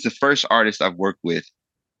mind." He was the first artist I've worked with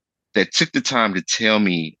that took the time to tell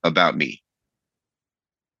me about me,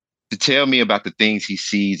 to tell me about the things he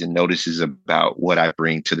sees and notices about what I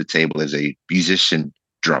bring to the table as a musician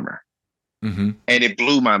drummer. Mm-hmm. And it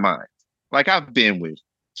blew my mind. Like I've been with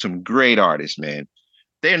some great artists, man.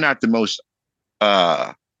 They're not the most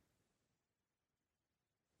uh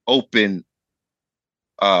open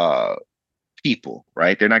uh people,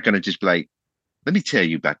 right? They're not gonna just be like, let me tell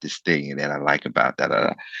you about this thing that I like about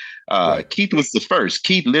that. Right. Keith was the first.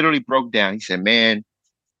 Keith literally broke down. He said, "Man,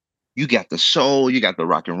 you got the soul, you got the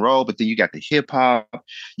rock and roll, but then you got the hip hop,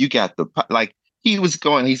 you got the like." He was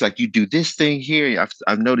going. He's like, "You do this thing here.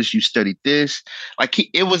 I've noticed you studied this." Like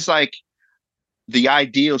it was like the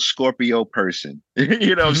ideal Scorpio person.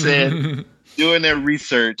 You know what I'm saying? Doing their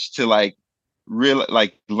research to like really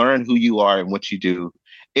like learn who you are and what you do.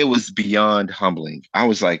 It was beyond humbling. I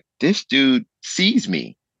was like, this dude sees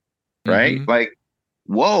me, right? Mm-hmm. Like,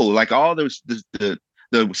 whoa, like all those the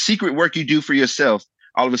secret work you do for yourself,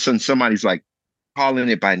 all of a sudden somebody's like calling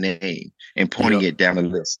it by name and pointing Yep. it down the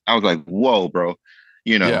list. I was like, whoa, bro.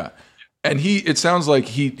 You know. Yeah. And it sounds like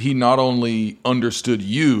he not only understood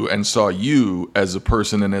you and saw you as a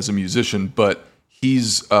person and as a musician, but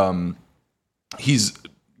he's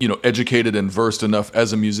educated and versed enough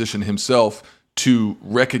as a musician himself to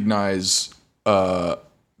recognize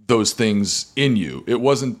those things in you. It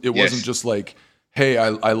wasn't just like, hey,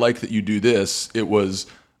 I like that you do this. It was,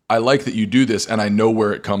 I like that you do this and I know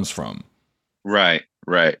where it comes from. Right,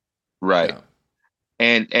 right, right.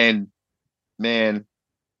 Yeah. And man,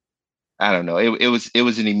 I don't know. It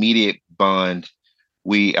was an immediate bond.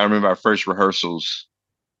 I remember our first rehearsals.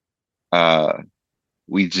 Uh,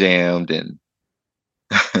 we jammed and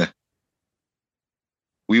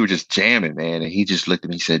we were just jamming, man. And he just looked at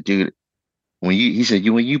me. He said, "Dude, when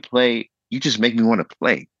you play, you just make me want to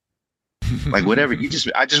play. Like whatever.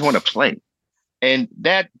 I just want to play." And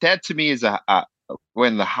that to me is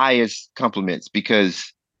one of the highest compliments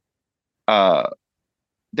because uh,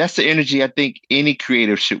 that's the energy I think any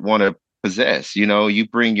creator should want to possess. You know, you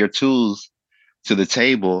bring your tools to the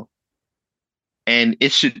table and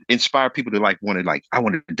it should inspire people to like want to like I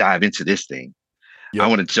want to dive into this thing. I Yep.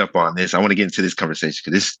 want to jump on this. I want to get into this conversation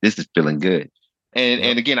because this is feeling good. And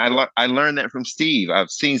Yep. again, I learned that from Steve. I've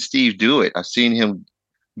seen Steve do it. I've seen him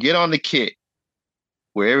get on the kit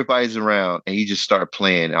where everybody's around and he just start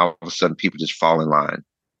playing. And all of a sudden, people just fall in line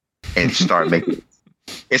and start making.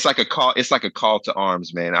 It's like a call. It's like a call to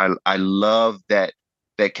arms, man. I love that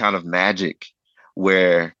kind of magic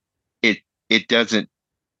where it it doesn't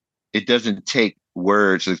it doesn't take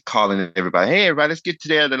words of calling everybody, hey, everybody, let's get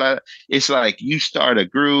together. It's like you start a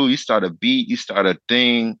groove, you start a beat, you start a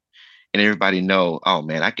thing, and everybody know, oh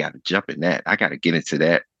man, I got to jump in that. I got to get into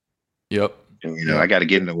that. Yep. I got to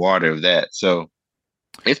get in the water of that. So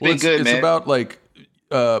it's Well, been good, it's man. about like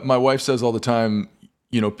my wife says all the time,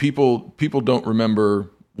 people don't remember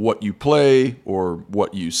what you play or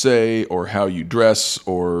what you say or how you dress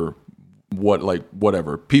or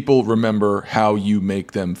whatever. People remember how you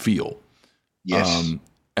make them feel. Yes.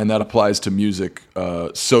 And that applies to music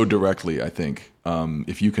so directly, I think.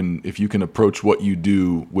 If you can approach what you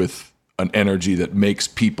do with an energy that makes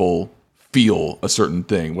people feel a certain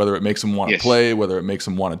thing, whether it makes them want to Yes. play, whether it makes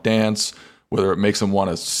them want to dance, whether it makes them want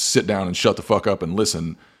to sit down and shut the fuck up and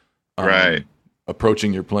listen, Right.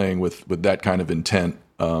 approaching your playing with that kind of intent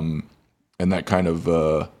and that kind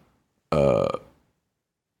of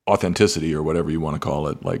authenticity or whatever you want to call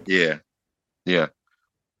it. Like, Yeah. Yeah.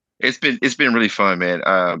 It's been really fun,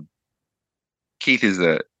 man. Keith is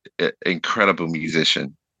a incredible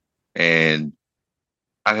musician, and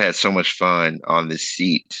I've had so much fun on this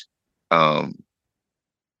seat. Um,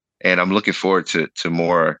 and I'm looking forward to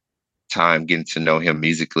more time getting to know him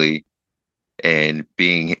musically and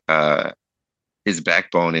being his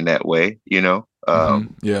backbone in that way.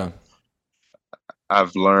 yeah.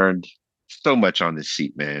 I've learned so much on this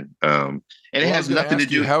seat, man. And it Well, I was has going to nothing to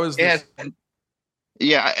ask you, do. how is It this? has,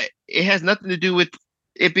 yeah, it has nothing to do with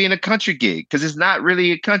it being a country gig because it's not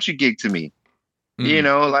really a country gig to me.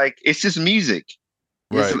 Mm, Like it's just music.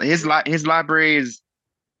 His right. his library is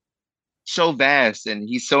so vast, and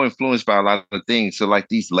he's so influenced by a lot of things. So like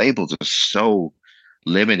these labels are so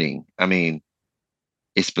limiting. I mean,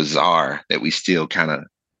 it's bizarre that we still kind of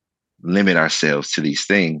limit ourselves to these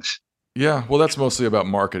things. Yeah. Well, that's mostly about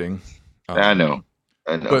marketing. I know,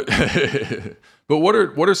 I know. But but what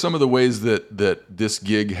are some of the ways that this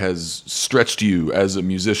gig has stretched you as a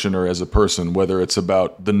musician or as a person, whether it's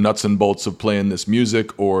about the nuts and bolts of playing this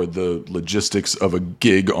music or the logistics of a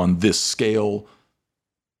gig on this scale?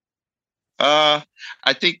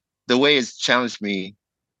 I think the way it's challenged me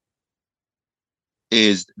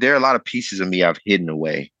is there are a lot of pieces of me I've hidden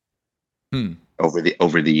away Hmm. over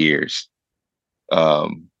the years.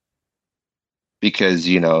 Um, because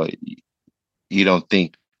you don't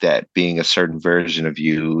think that being a certain version of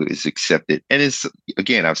you is accepted. And it's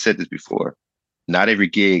again, I've said this before, not every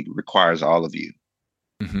gig requires all of you.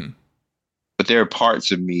 Hmm. But there are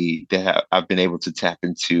parts of me that I've been able to tap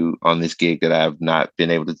into on this gig that I've not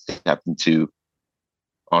been able to tap into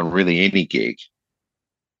on really any gig.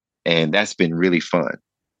 And that's been really fun.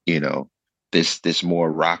 You know, this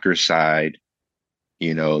more rocker side,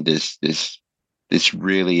 this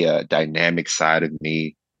really dynamic side of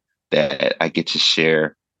me that I get to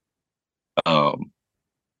share. Um,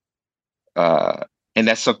 uh, and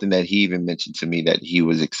that's something that he even mentioned to me that he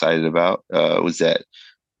was excited about. Was that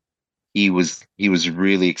he was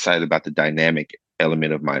really excited about the dynamic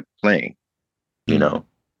element of my playing. You Hmm. know,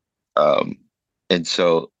 um, and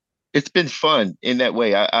so it's been fun in that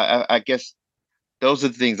way. I guess those are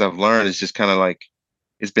the things I've learned. It's just kind of like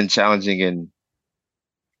it's been challenging and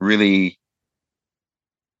really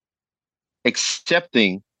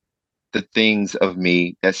accepting the things of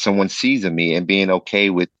me that someone sees in me and being okay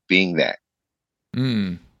with being that.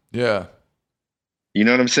 Mm. Yeah. You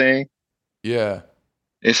know what I'm saying? Yeah.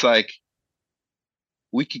 It's like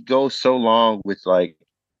we could go so long with like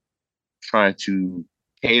trying to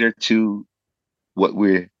cater to what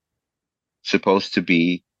we're supposed to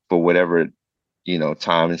be for whatever,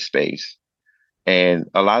 time and space. And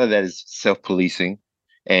a lot of that is self-policing.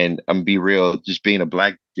 And I'm be real, just being a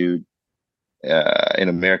black dude in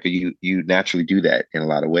America, you naturally do that in a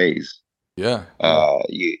lot of ways. Yeah. Yeah.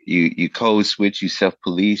 You code switch, you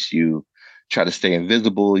self-police, you try to stay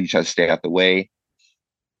invisible, you try to stay out the way.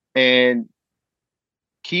 And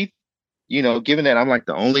Keith, given that I'm like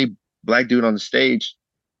the only black dude on the stage,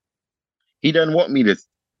 he doesn't want me to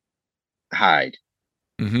hide.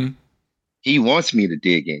 Hmm. He wants me to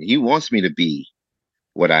dig in. He wants me to be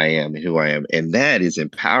what I am and who I am. And that is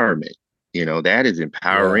empowerment. That is Yeah.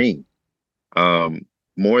 empowering.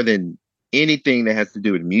 More than anything that has to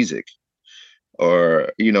do with music.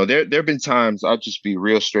 Or, there have been times I'll just be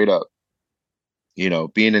real straight up,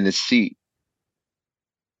 being in the seat,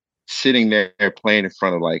 sitting there playing in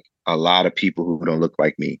front of like a lot of people who don't look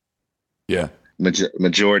like me. Yeah.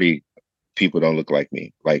 Majority people don't look like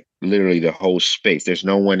me. Like literally the whole space. There's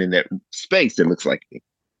no one in that space that looks like me.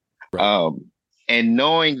 Right. Um, and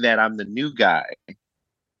knowing that I'm the new guy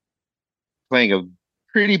playing a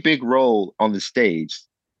pretty big role on the stage,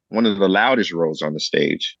 one of the loudest roles on the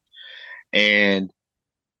stage, and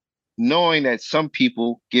knowing that some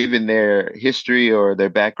people, given their history or their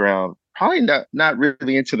background, probably not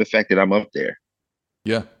really into the fact that I'm up there.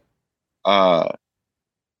 Yeah. Uh,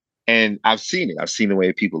 and I've seen it. I've seen the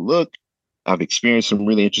way people look. I've experienced some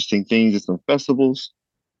really interesting things at some festivals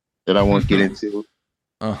that I won't get into.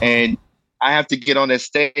 Uh-huh. And I have to get on that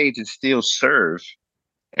stage and still serve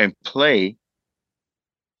and play.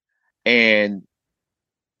 And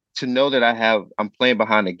to know that I'm playing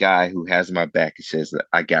behind a guy who has my back and says,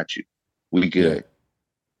 I got you. We Yeah. good.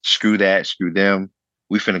 Screw that, screw them.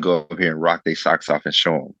 We finna go up here and rock their socks off and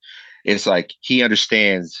show them. It's like he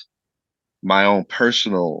understands my own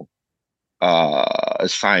personal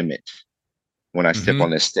assignment when I step Mm-hmm. on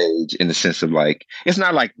that stage, in the sense of like, it's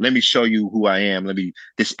not like, let me show you who I am. Let me,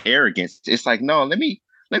 this arrogance. It's like, no, let me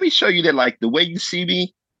show you that, like, the way you see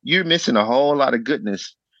me, you're missing a whole lot of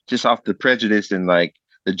goodness just off the prejudice and like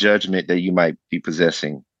the judgment that you might be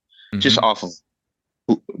possessing just Mm-hmm. off of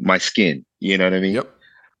my skin. You know what I mean? Yep.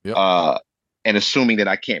 Yep. Uh, and assuming that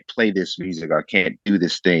I can't play this music or I can't do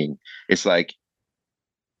this thing. It's like,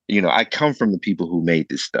 I come from the people who made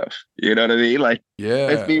this stuff. You know what I mean? Like, Yeah.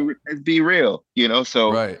 let's be real.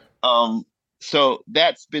 Right. Um, so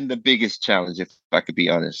that's been the biggest challenge, if I could be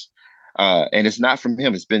honest. And it's not from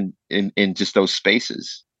him. It's been in just those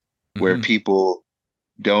spaces where Mm-hmm. people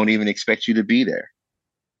don't even expect you to be there.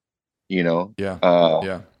 You know, Yeah. uh,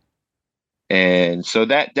 Yeah. and so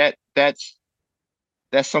that's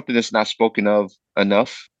something that's not spoken of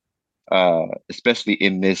enough, especially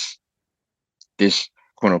in this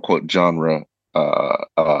quote unquote genre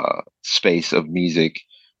space of music.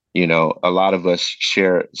 A lot of us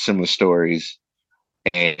share similar stories,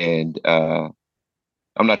 and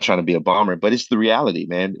I'm not trying to be a bomber, but it's the reality,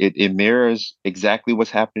 man. It mirrors exactly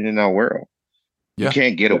what's happening in our world. You Yeah.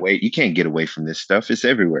 can't get away. You can't get away from this stuff. It's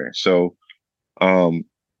everywhere. So um,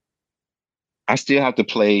 I still have to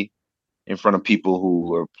play in front of people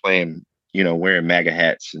who are playing, wearing MAGA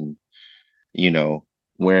hats and you know,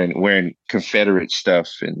 wearing Confederate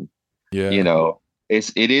stuff, and you Yeah. know,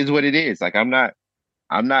 it is what it is. Like, I'm not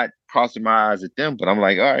crossing my eyes at them, but I'm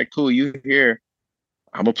like, all right, cool, you here.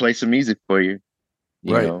 I'm gonna play some music for you,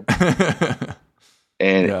 you Right. know.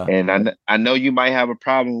 And Yeah. I know you might have a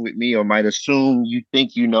problem with me, or might assume you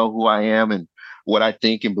think you know who I am and what I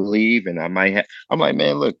think and believe, and I'm like,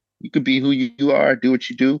 man, look, you could be who you are, do what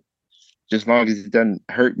you do, just as long as it doesn't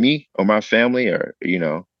hurt me or my family, or at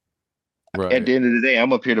Right. the end of the day,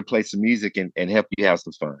 I'm up here to play some music and help you have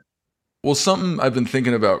some fun. Well, something I've been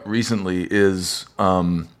thinking about recently is,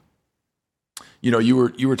 you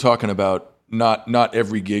were talking about not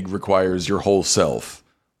every gig requires your whole self.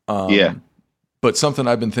 Yeah. But something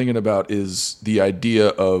I've been thinking about is the idea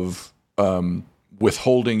of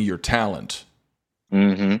withholding your talent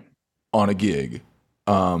Mm-hmm. on a gig.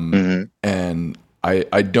 Mm-hmm. And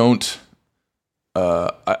I don't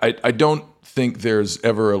I don't think there's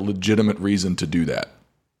ever a legitimate reason to do that.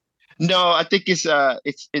 No, I think it's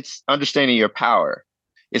understanding your power.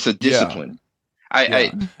 It's a Yeah. discipline. I, Yeah.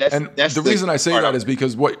 I that's And that's the the reason I say part that I'm is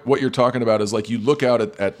because what you're talking about is like you look out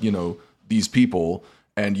at these people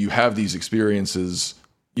and you have these experiences,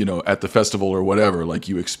 at the festival or whatever, like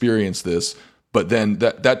you experience this, but then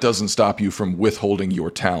that doesn't stop you from withholding your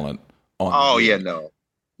talent on the Oh yeah, gig.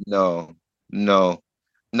 no,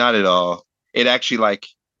 not at all. It actually like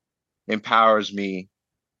empowers me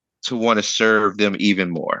to want to serve them even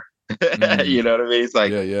more. Mm, You know what I mean? It's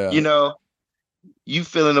like, yeah, yeah. you know, you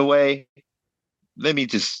feeling away. Let me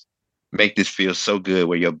just make this feel so good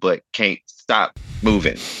where your butt can't stop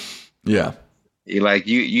moving. Yeah. You like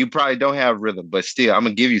you probably don't have rhythm, but still I'm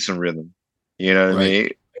gonna give you some rhythm. You know what I Right.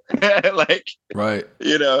 mean? Like, Right.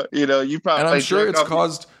 you And I'm probably sure jerk it's off.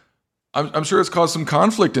 caused I'm sure it's caused some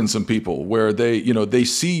conflict in some people where they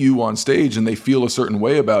see you on stage and they feel a certain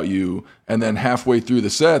way about you, and then halfway through the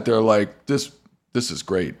set they're like, this is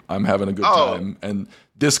great. I'm having a good Oh, time. And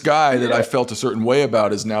this guy that I yeah, felt a certain way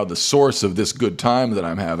about is now the source of this good time that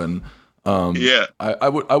I'm having. yeah, I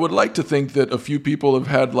would like to think that a few people have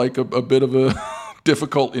had like a bit of a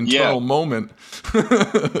difficult yeah. internal moment.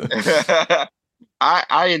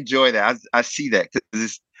 I enjoy that. I see that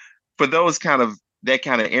because for those that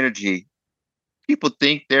kind of energy, people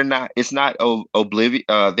think they're not. It's not oblivious.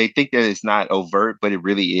 They think that it's not overt, but it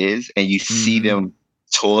really is, and you see Hmm. them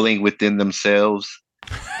toiling within themselves.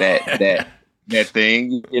 That that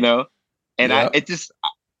thing, and I Yeah. it just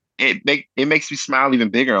it makes me smile even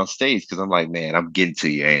bigger on stage because I'm like, man, I'm getting to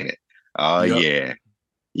you, ain't it? Oh Yep. yeah, Hmm.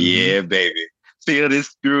 yeah, baby. Feel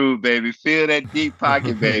this groove, baby. Feel that deep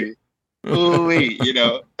pocket, baby. Ooh,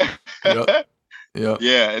 Yep. Yep.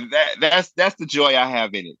 yeah, and that's the joy I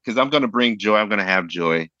have in it because I'm gonna bring joy. I'm gonna have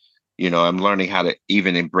joy. I'm learning how to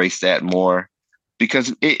even embrace that more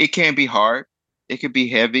because it can be hard. It can be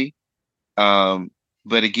heavy.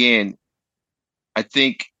 But again, I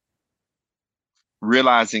think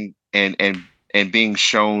realizing and being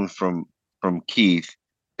shown from from Keith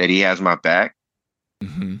that he has my back.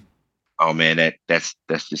 Mm-hmm. Oh man, that's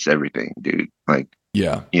just everything, dude. Like,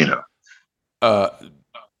 Yeah. you know.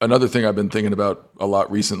 Another thing I've been thinking about a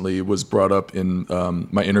lot recently was brought up in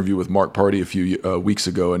my interview with Mark Party a few weeks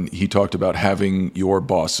ago, and he talked about having your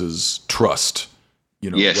boss's trust.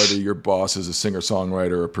 Yes. Whether your boss is a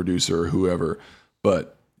singer-songwriter, a producer, or whoever.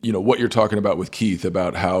 But, what you're talking about with Keith,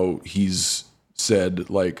 about how he's said,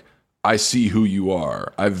 like, I see who you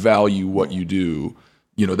are. I value what you do.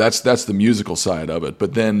 That's the musical side of it.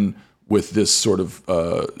 But then with this sort of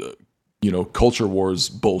culture wars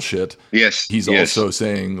bullshit. Yes. He's also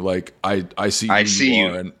saying, like, I see who you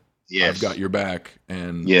are, and yes. I've got your back.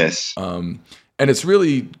 And yes. And it's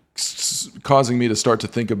really causing me to start to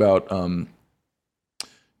think about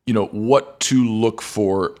what to look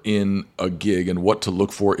for in a gig and what to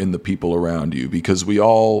look for in the people around you, because we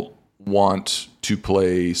all want to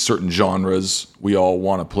play certain genres. We all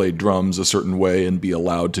want to play drums a certain way and be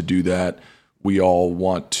allowed to do that. We all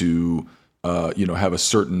want to have a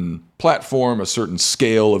certain platform, a certain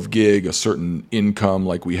scale of gig, a certain income.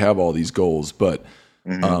 Like, we have all these goals, but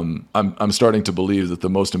I'm starting to believe that the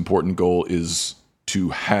most important goal is to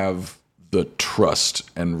have the trust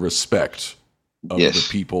and respect of the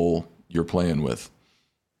people you're playing with.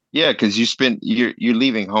 Yeah, because you're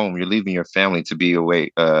leaving home, you're leaving your family to be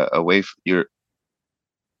away you're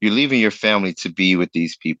leaving your family to be with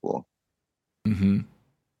these people. Mm-hmm.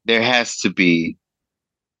 There has to be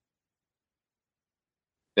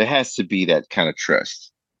that kind of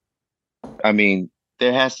trust. I mean,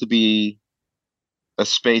 there has to be a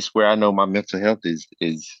space where I know my mental health is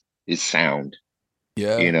sound.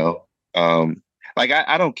 Yeah. Like,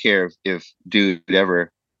 I don't care if dude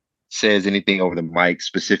ever says anything over the mic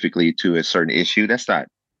specifically to a certain issue.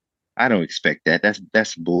 I don't expect that.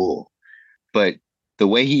 That's bull. But the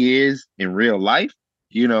way he is in real life,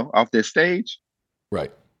 off this stage,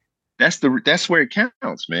 Right. that's where it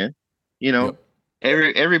counts, man. Yep.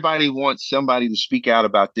 Everybody wants somebody to speak out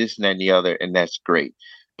about this and that and the other, and that's great.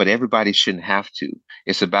 But everybody shouldn't have to.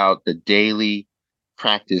 It's about the daily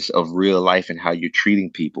practice of real life and how you're treating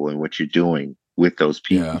people and what you're doing with those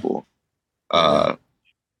people. Yeah.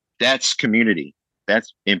 That's community.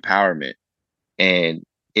 That's empowerment. And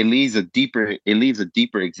it leaves a deeper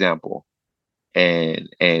example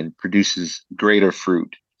and produces greater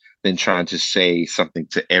fruit than trying to say something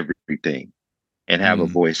to everything and have a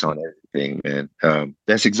voice on everything, man.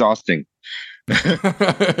 That's exhausting.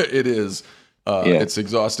 It is. It's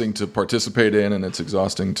exhausting to participate in, and it's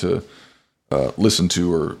exhausting to listen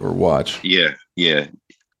to or watch. Yeah.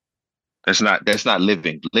 That's not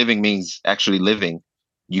living. Living means actually living.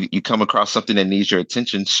 You come across something that needs your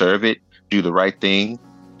attention, serve it, do the right thing,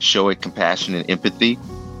 show it compassion and empathy,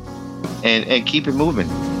 and keep it moving.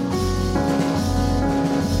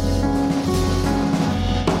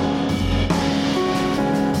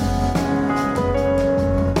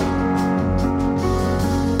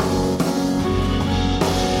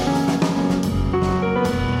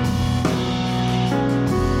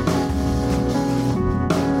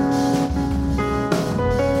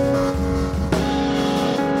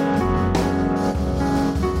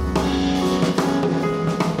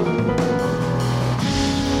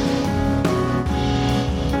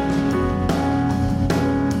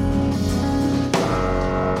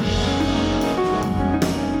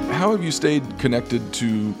 How have you stayed connected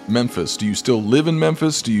to Memphis? Do you still live in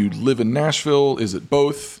Memphis? Do you live in Nashville? Is it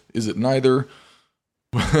both? Is it neither?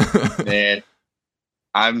 Man,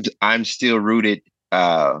 I'm still rooted.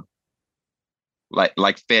 Like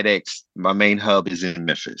FedEx, my main hub is in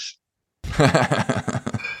Memphis.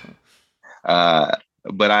 But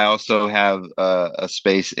I also have a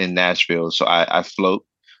space in Nashville, so I float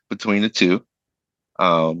between the two,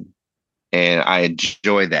 and I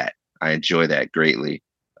enjoy that. I enjoy that greatly,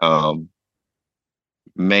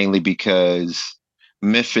 mainly because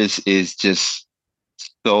Memphis is just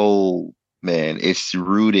so, man, it's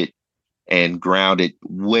rooted and grounded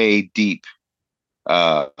way deep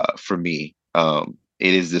for me. It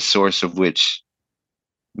is the source of which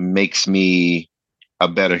makes me a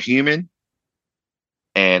better human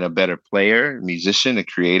and a better player, musician, a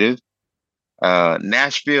creative.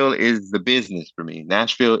 Nashville is the business for me.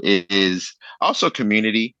 Nashville is also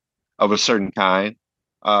community of a certain kind,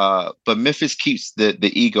 but Memphis keeps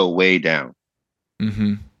the ego way down.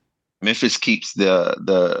 Mm-hmm. Memphis keeps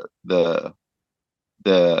the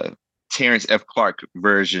Terence F. Clark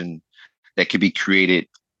version that could be created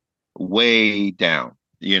way down.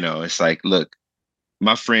 It's like, look,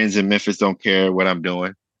 my friends in Memphis don't care what I'm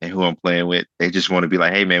doing and who I'm playing with. They just want to be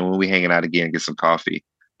like, hey man, when we hanging out again, get some coffee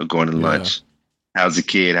or going to lunch. how's the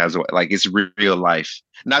kid? Like it's real life.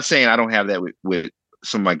 Not saying I don't have that with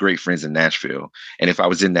some of my great friends in Nashville. And if I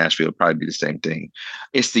was in Nashville, it'd probably be the same thing.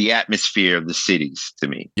 It's the atmosphere of the cities to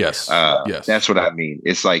me. Yes. Yes. That's what I mean.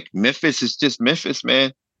 It's like Memphis is just Memphis,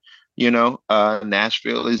 man.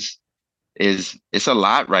 Nashville is it's a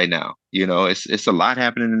lot right now. It's a lot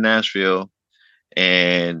happening in Nashville.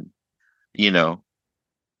 And, you know,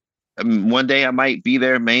 one day I might be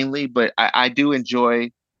there mainly, but I do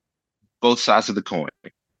enjoy both sides of the coin.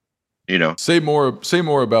 Say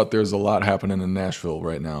more about there's a lot happening in Nashville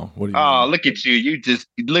right now. What do you Oh, mean? look at you.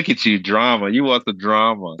 Look at you, drama. You want the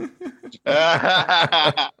drama.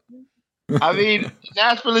 I mean,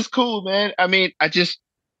 Nashville is cool, man. I mean, there's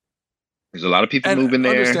a lot of people And moving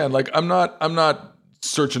there. understand, like I'm not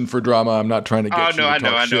searching for drama. I'm not trying to get you to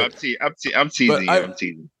talk shit. I'm teasing you. I'm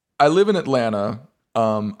teasing. I live in Atlanta.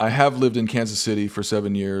 I have lived in Kansas City for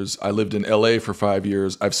 7 years. I lived in LA for 5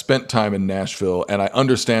 years. I've spent time in Nashville, and I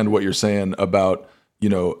understand what you're saying about,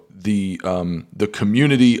 the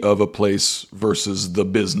community of a place versus the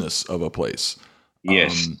business of a place.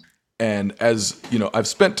 Yes. And as you know, I've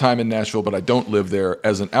spent time in Nashville, but I don't live there.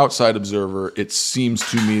 As an outside observer, it seems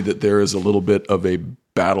to me that there is a little bit of a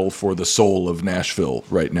battle for the soul of Nashville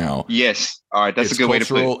right now. Yes. All right. That's a good way to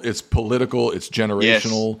put it. It's political. It's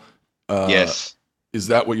generational. Yes. Is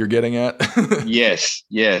that what you're getting at? Yes.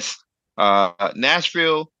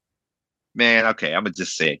 Nashville, man. Okay, I'm gonna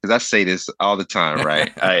just say it because I say this all the time,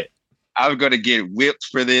 right? I'm gonna get whipped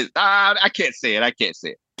for this. I can't say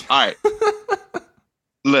it. All right.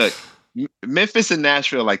 Look, Memphis and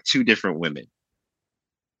Nashville are like two different women.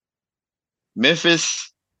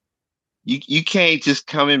 Memphis, you can't just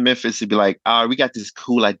come in Memphis and be like, "Oh, we got this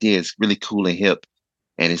cool idea. It's really cool and hip,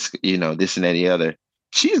 and it's this and that and the other."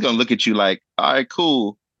 She's gonna look at you like, "All right,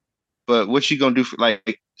 cool, but what you gonna do for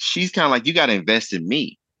like?" She's kind of like, "You got to invest in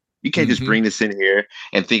me. You can't just bring this in here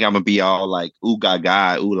and think I'm gonna be all like, ooh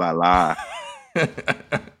gaga, ooh la la."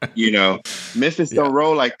 Memphis don't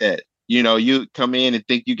roll like that. You come in and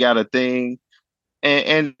think you got a thing,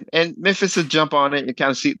 and Memphis will jump on it and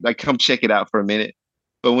kind of see, like, come check it out for a minute.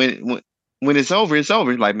 But when it's over, it's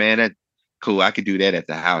over. Like, man, that cool. I could do that at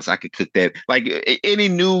the house. I could cook that. Like any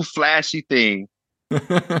new flashy thing.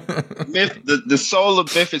 The soul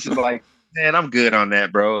of Memphis is like, man, I'm good on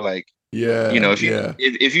that, bro. Like,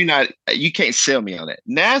 if you're not, you can't sell me on that.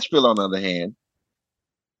 Nashville, on the other hand,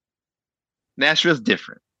 Nashville's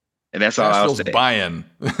different. And that's all I'll say. Buying.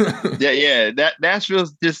 That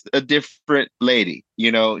Nashville's just a different lady.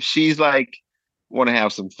 She's like, want to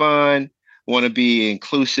have some fun, want to be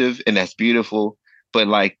inclusive, and that's beautiful. But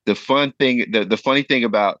like the funny thing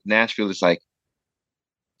about Nashville is like,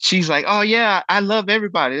 she's like, oh yeah, I love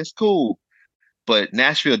everybody. That's cool. But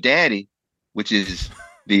Nashville Daddy, which is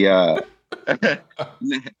the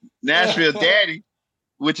Nashville Daddy,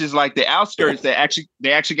 which is like the outskirts that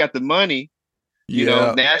actually got the money.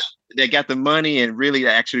 They got the money and really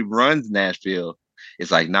actually runs Nashville. It's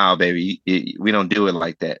like, nah, baby, we don't do it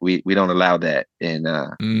like that. We don't allow that, and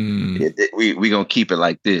we gonna keep it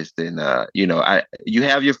like this. And you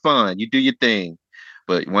have your fun, you do your thing,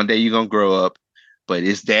 but one day you're gonna grow up. But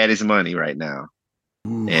it's daddy's money right now,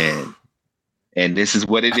 and this is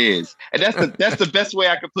what it is. And that's the best way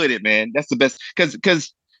I could put it, man. That's the best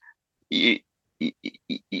because yeah.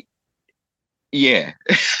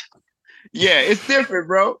 Yeah, it's different,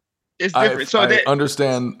 bro. It's different.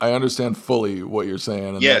 I understand fully what you're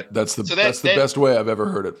saying, and that's the best way I've ever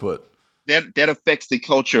heard it put. That affects the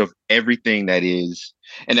culture of everything that is,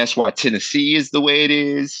 and that's why Tennessee is the way it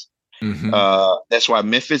is. Mm-hmm. That's why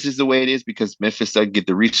Memphis is the way it is, because Memphis doesn't get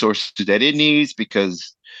the resources that it needs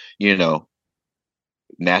because,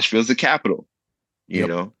 Nashville's the capital.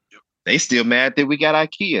 They still mad that we got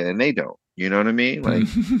IKEA and they don't. You know what I mean? Like,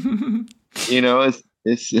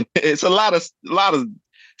 it's a lot of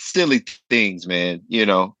silly things, man.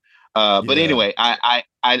 But anyway,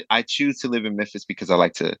 I choose to live in Memphis because I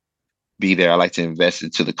like to be there. I like to invest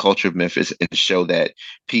into the culture of Memphis and show that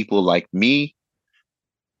people like me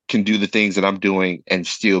can do the things that I'm doing and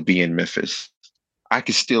still be in Memphis. I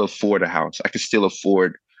can still afford a house. I can still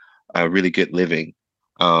afford a really good living.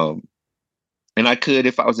 And I could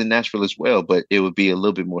if I was in Nashville as well, but it would be a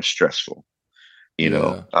little bit more stressful,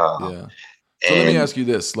 So let me ask you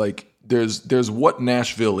this, like there's what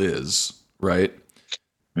Nashville is, right?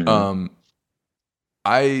 Mm-hmm.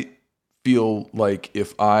 I feel like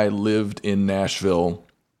if I lived in Nashville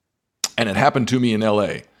and it happened to me in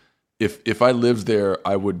LA, if I lived there,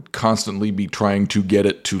 I would constantly be trying to get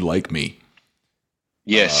it to like me.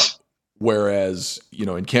 Yes. Whereas,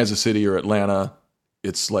 in Kansas City or Atlanta,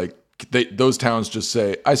 it's like those towns just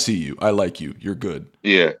say, I see you, I like you, you're good.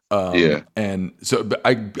 Yeah. Yeah. And so, but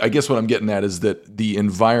I guess what I'm getting at is that the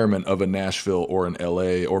environment of a Nashville or an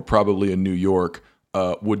LA or probably a New York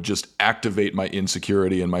would just activate my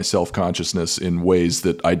insecurity and my self-consciousness in ways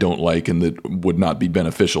that I don't like and that would not be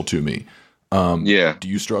beneficial to me. Yeah. Do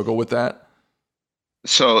you struggle with that?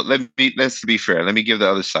 So let's be fair. Let me give the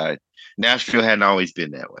other side. Nashville hadn't always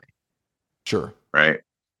been that way, Sure. right?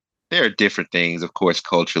 There are different things, of course,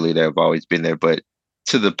 culturally that have always been there, but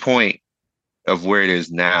to the point of where it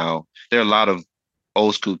is now, there are a lot of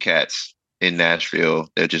old school cats in Nashville.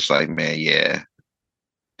 They're just like, man, yeah,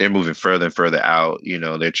 they're moving further and further out. You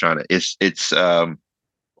know, they're trying to.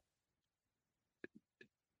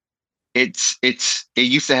 It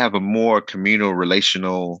used to have a more communal,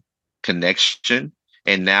 relational connection,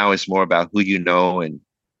 and now it's more about who you know and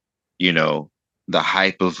you know the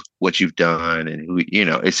hype of what you've done and who you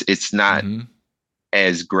know. It's not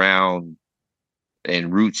as ground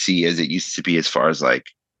and rootsy as it used to be as far as like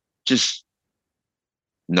just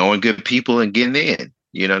knowing good people and getting in.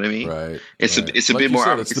 You know what I mean? Right. It's right. a like bit you more.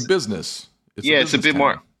 Said, it's the business. It's a bit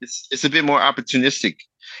more. It's a bit more opportunistic,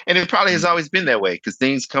 and it probably has always been that way because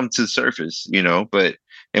things come to the surface, you know. But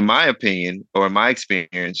in my opinion, or in my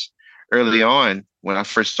experience, early on when I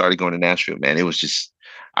first started going to Nashville, man, it was just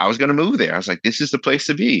I was going to move there. I was like, this is the place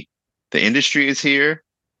to be. The industry is here.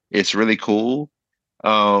 It's really cool.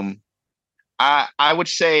 I would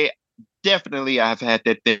say definitely I've had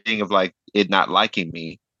that thing of like it not liking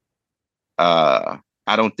me.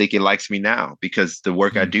 I don't think it likes me now because the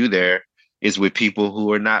work I do there is with people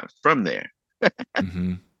who are not from there. Yeah.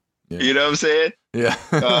 You know what I'm saying? Yeah.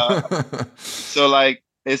 So like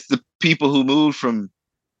it's the people who moved from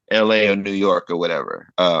LA or New York or whatever.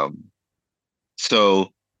 So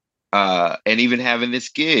and even having this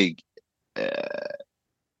gig,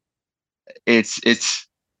 it's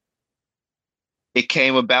it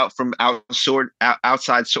came about from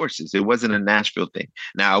outside sources. It wasn't a Nashville thing.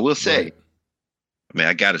 Now I will say, right. I mean,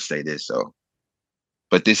 I gotta say this though,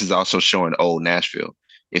 but this is also showing old Nashville.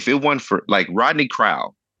 If it weren't for like Rodney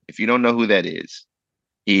Crowell, if you don't know who that is,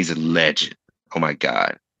 he's a legend. Oh my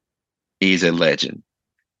God. He's a legend.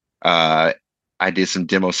 I did some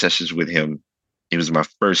demo sessions with him. It was my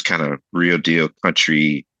first kind of real deal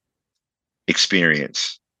country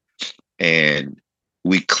experience. And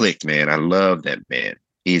we clicked, man. I love that man.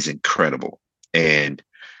 He's incredible. And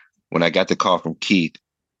when I got the call from Keith,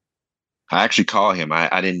 I actually called him.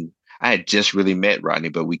 I had just really met Rodney,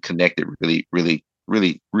 but we connected really, really,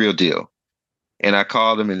 really real deal. And I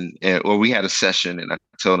called him or we had a session and I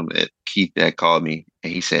told him that Keith had called me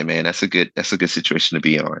and he said, man, that's a good situation to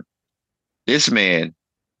be on. This man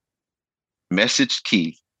messaged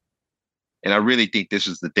Keith. And I really think this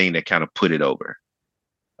was the thing that kind of put it over.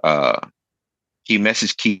 He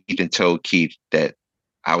messaged Keith and told Keith that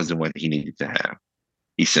I was the one he needed to have.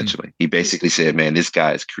 Essentially, he basically said, man, this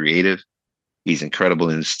guy is creative. He's incredible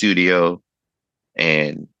in the studio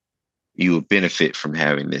and you will benefit from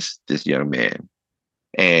having this young man.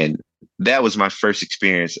 And that was my first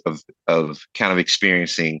experience of kind of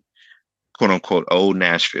experiencing quote unquote older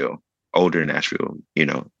Nashville, you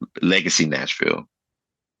know, legacy Nashville,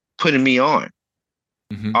 putting me on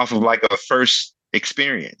off of like a first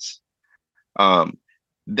experience.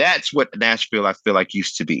 That's what Nashville I feel like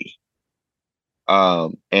used to be.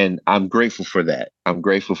 And I'm grateful for that. I'm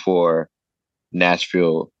grateful for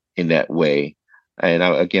Nashville in that way. And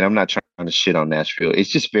again, I'm not trying to shit on Nashville. It's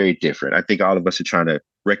just very different. I think all of us are trying to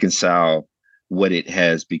reconcile what it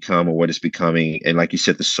has become or what it's becoming. And like you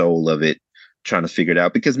said, the soul of it, trying to figure it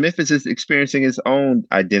out because Memphis is experiencing its own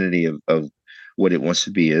identity of what it wants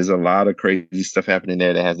to be. There's a lot of crazy stuff happening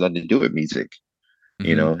there that has nothing to do with music,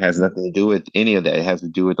 you know, has nothing to do with any of that. It has to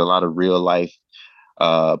do with a lot of real life,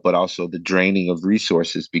 but also the draining of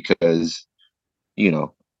resources because, you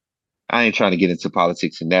know, I ain't trying to get into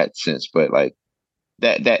politics in that sense, but like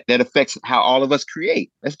that affects how all of us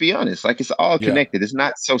create. Let's be honest. Like it's all connected. It's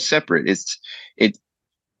not so separate. It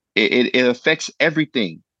affects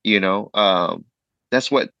everything, you know. That's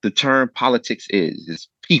what the term politics is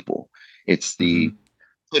people. It's the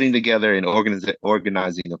putting together and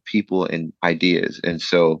organizing of people and ideas. And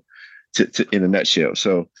so to in a nutshell.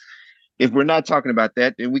 So if we're not talking about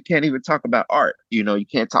that, then we can't even talk about art. You know, you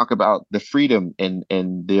can't talk about the freedom and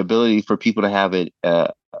the ability for people to have an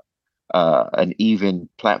even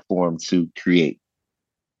platform to create.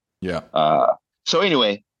 Yeah. So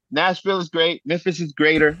anyway, Nashville is great. Memphis is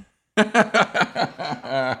greater.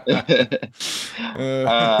 I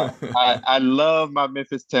love my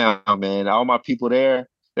Memphis town, man. All my people there,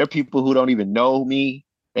 they're people who don't even know me.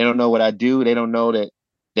 They don't know what I do. They don't know that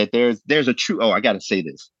that there's a true, I gotta say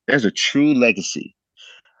this. There's a true legacy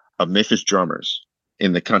of Memphis drummers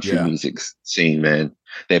in the country Yeah. music scene, man,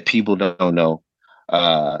 that people don't know.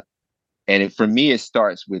 Uh, for me, it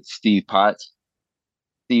starts with Steve Potts.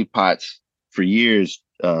 Steve Potts, for years,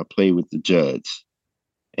 played with the Judds,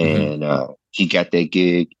 Mm-hmm. and he got that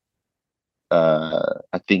gig,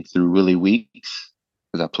 I think, through Willie Weeks,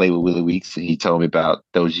 because I played with Willie Weeks, and he told me about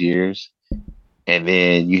those years. And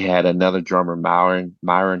then you had another drummer,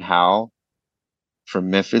 Myron Howell from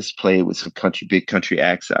Memphis, played with some big country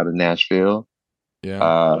acts out of Nashville. Yeah.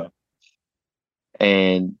 Uh,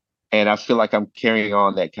 and I feel like I'm carrying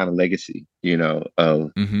on that kind of legacy,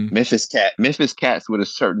 of Mm-hmm. Memphis cats with a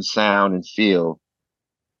certain sound and feel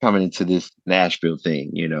coming into this Nashville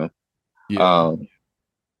thing. Yeah. Um,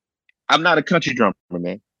 I'm not a country drummer,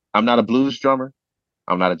 man. I'm not a blues drummer.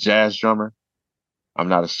 I'm not a jazz drummer. I'm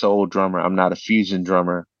not a soul drummer. I'm not a fusion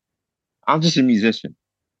drummer. I'm just a musician.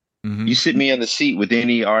 Mm-hmm. You sit me on the seat with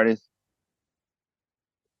any artist,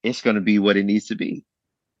 it's going to be what it needs to be.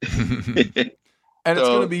 And it's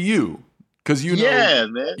going to So be you, because yeah,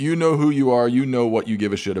 man. you know who you are, you know what you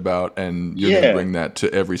give a shit about, and you're going to Yeah, bring that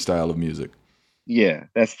to every style of music. yeah.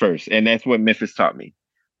 That's first, and that's what Memphis taught me.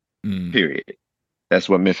 Mm. Period. That's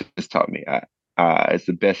what Memphis taught me. It's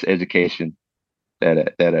the best education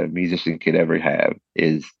that a musician could ever have,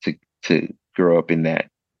 is to grow up in that.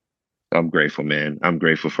 I'm grateful, man. I'm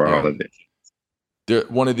grateful for Yeah. all of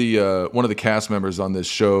it. One of the cast members on this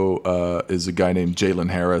show is a guy named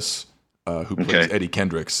Jalen Harris, who plays Okay, Eddie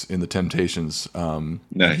Kendricks in the Temptations. And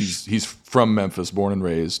nice, he's from Memphis, born and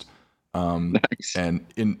raised. nice. And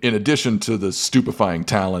in addition to the stupefying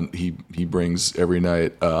talent he brings every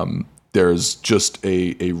night, there's just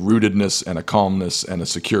a rootedness and a calmness and a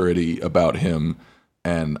security about him.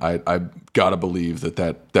 And I gotta believe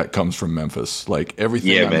that comes from Memphis. Like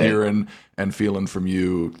everything Yeah, I'm man. hearing and feeling from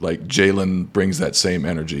you, like Jalen brings that same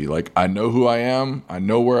energy. Like I know who I am, I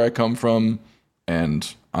know where I come from,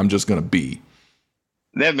 and I'm just gonna be.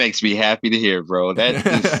 That makes me happy to hear, bro. That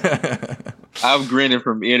just I'm grinning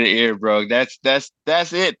from ear to ear, bro. That's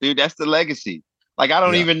it, dude. That's the legacy. Like I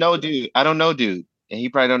don't Yeah. even know, dude. I don't know, dude, and he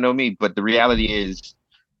probably don't know me. But the reality is,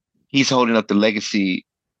 he's holding up the legacy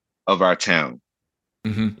of our town.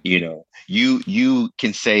 Hmm. You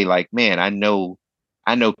can say like, man, I know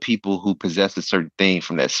people who possess a certain thing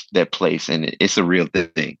from that place, and it's a real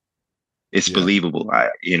thing. It's Yeah. believable.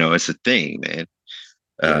 It's a thing, man.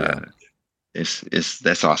 Yeah. Yeah. Uh, it's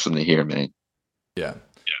that's awesome to hear, man. Yeah.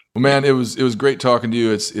 Well, man, it was great talking to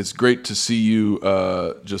you. It's great to see you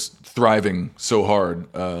just thriving so hard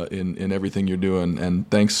in everything you're doing. And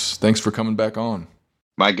thanks for coming back on.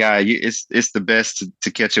 My guy, it's the best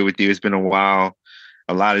to catch up with you. It's been a while.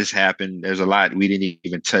 A lot has happened. There's a lot we didn't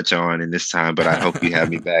even touch on in this time, but I hope you have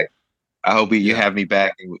me back. I hope you Yeah. have me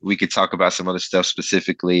back, and we could talk about some other stuff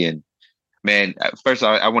specifically. And man, first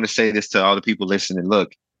I want to say this to all the people listening.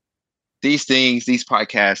 Look, these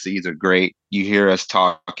podcasts, these are great. You hear us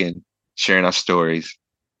talking, sharing our stories.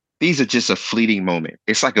 These are just a fleeting moment.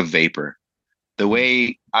 It's like a vapor. The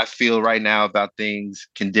way I feel right now about things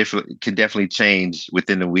can definitely change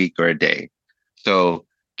within a week or a day. So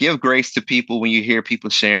give grace to people when you hear people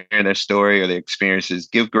sharing their story or their experiences.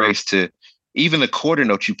 Give grace to even the quarter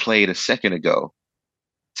note you played a second ago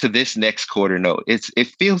to this next quarter note. It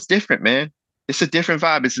feels different, man. It's a different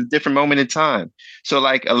vibe. It's a different moment in time. So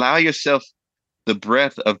like allow yourself the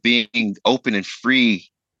breath of being open and free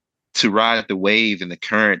to ride the wave and the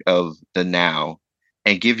current of the now,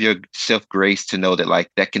 and give yourself grace to know that like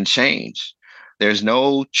that can change. There's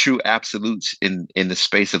no true absolutes in the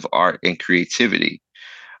space of art and creativity.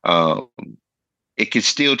 Um, it can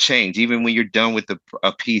still change even when you're done with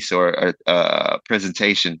a piece or a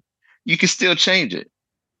presentation. You can still change it.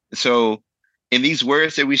 So, in these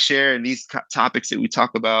words that we share and these topics that we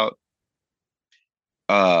talk about,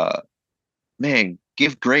 uh, man,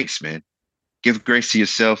 give grace, man. Give grace to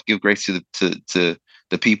yourself. Give grace to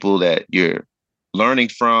the people that you're learning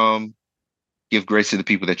from. Give grace to the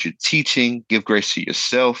people that you're teaching. Give grace to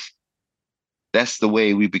yourself. That's the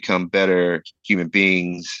way we become better human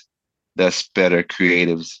beings, thus better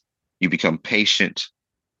creatives. You become patient,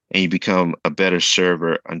 and you become a better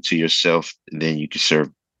server unto yourself, and then you can serve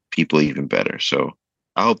people even better. So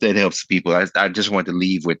I hope that helps people. I just want to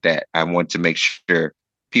leave with that. I want to make sure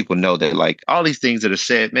people know that like all these things that are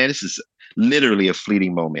said, man, this is literally a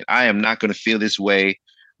fleeting moment. I am not going to feel this way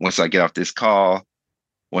once I get off this call,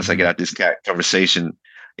 once I get out this conversation.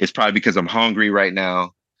 It's probably because I'm hungry right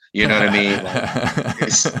now. You know what I mean?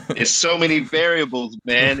 Like, it's so many variables,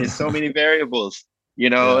 man. It's so many variables.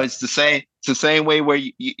 Yeah. It's the same. It's the same way where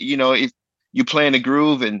if you play in a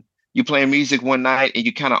groove and you playing music one night and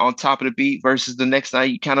you kind of on top of the beat versus the next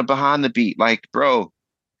night you kind of behind the beat. Like, bro,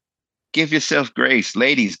 give yourself grace.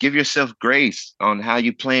 Ladies, give yourself grace on how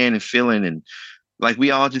you playing and feeling. And like,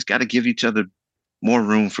 we all just got to give each other more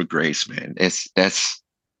room for grace, man. That's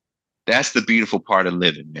the beautiful part of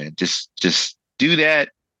living, man. Just do that.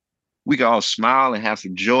 We can all smile and have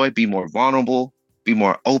some joy, be more vulnerable, be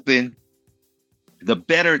more open. The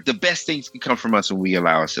best things can come from us when we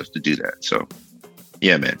allow ourselves to do that. So,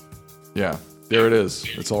 yeah, man. Yeah, there it is.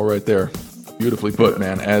 It's all right there. Beautifully put,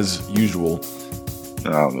 man, as usual.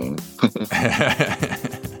 Oh, man.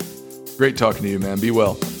 Great talking to you, man. Be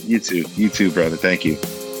well. You too. You too, brother. Thank you.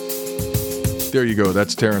 There you go.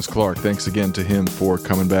 That's Terence Clark. Thanks again to him for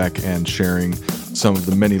coming back and sharing some of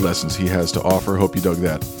the many lessons he has to offer. Hope you dug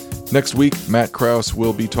that. Next week, Matt Krause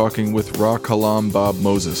will be talking with Ra Kalam Bob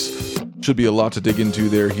Moses. Should be a lot to dig into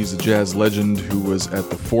there. He's a jazz legend who was at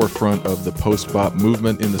the forefront of the post-bop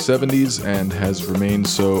movement in the 70s and has remained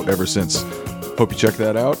so ever since. Hope you check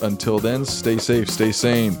that out. Until then, stay safe, stay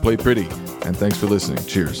sane, play pretty, and thanks for listening.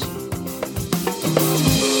 Cheers.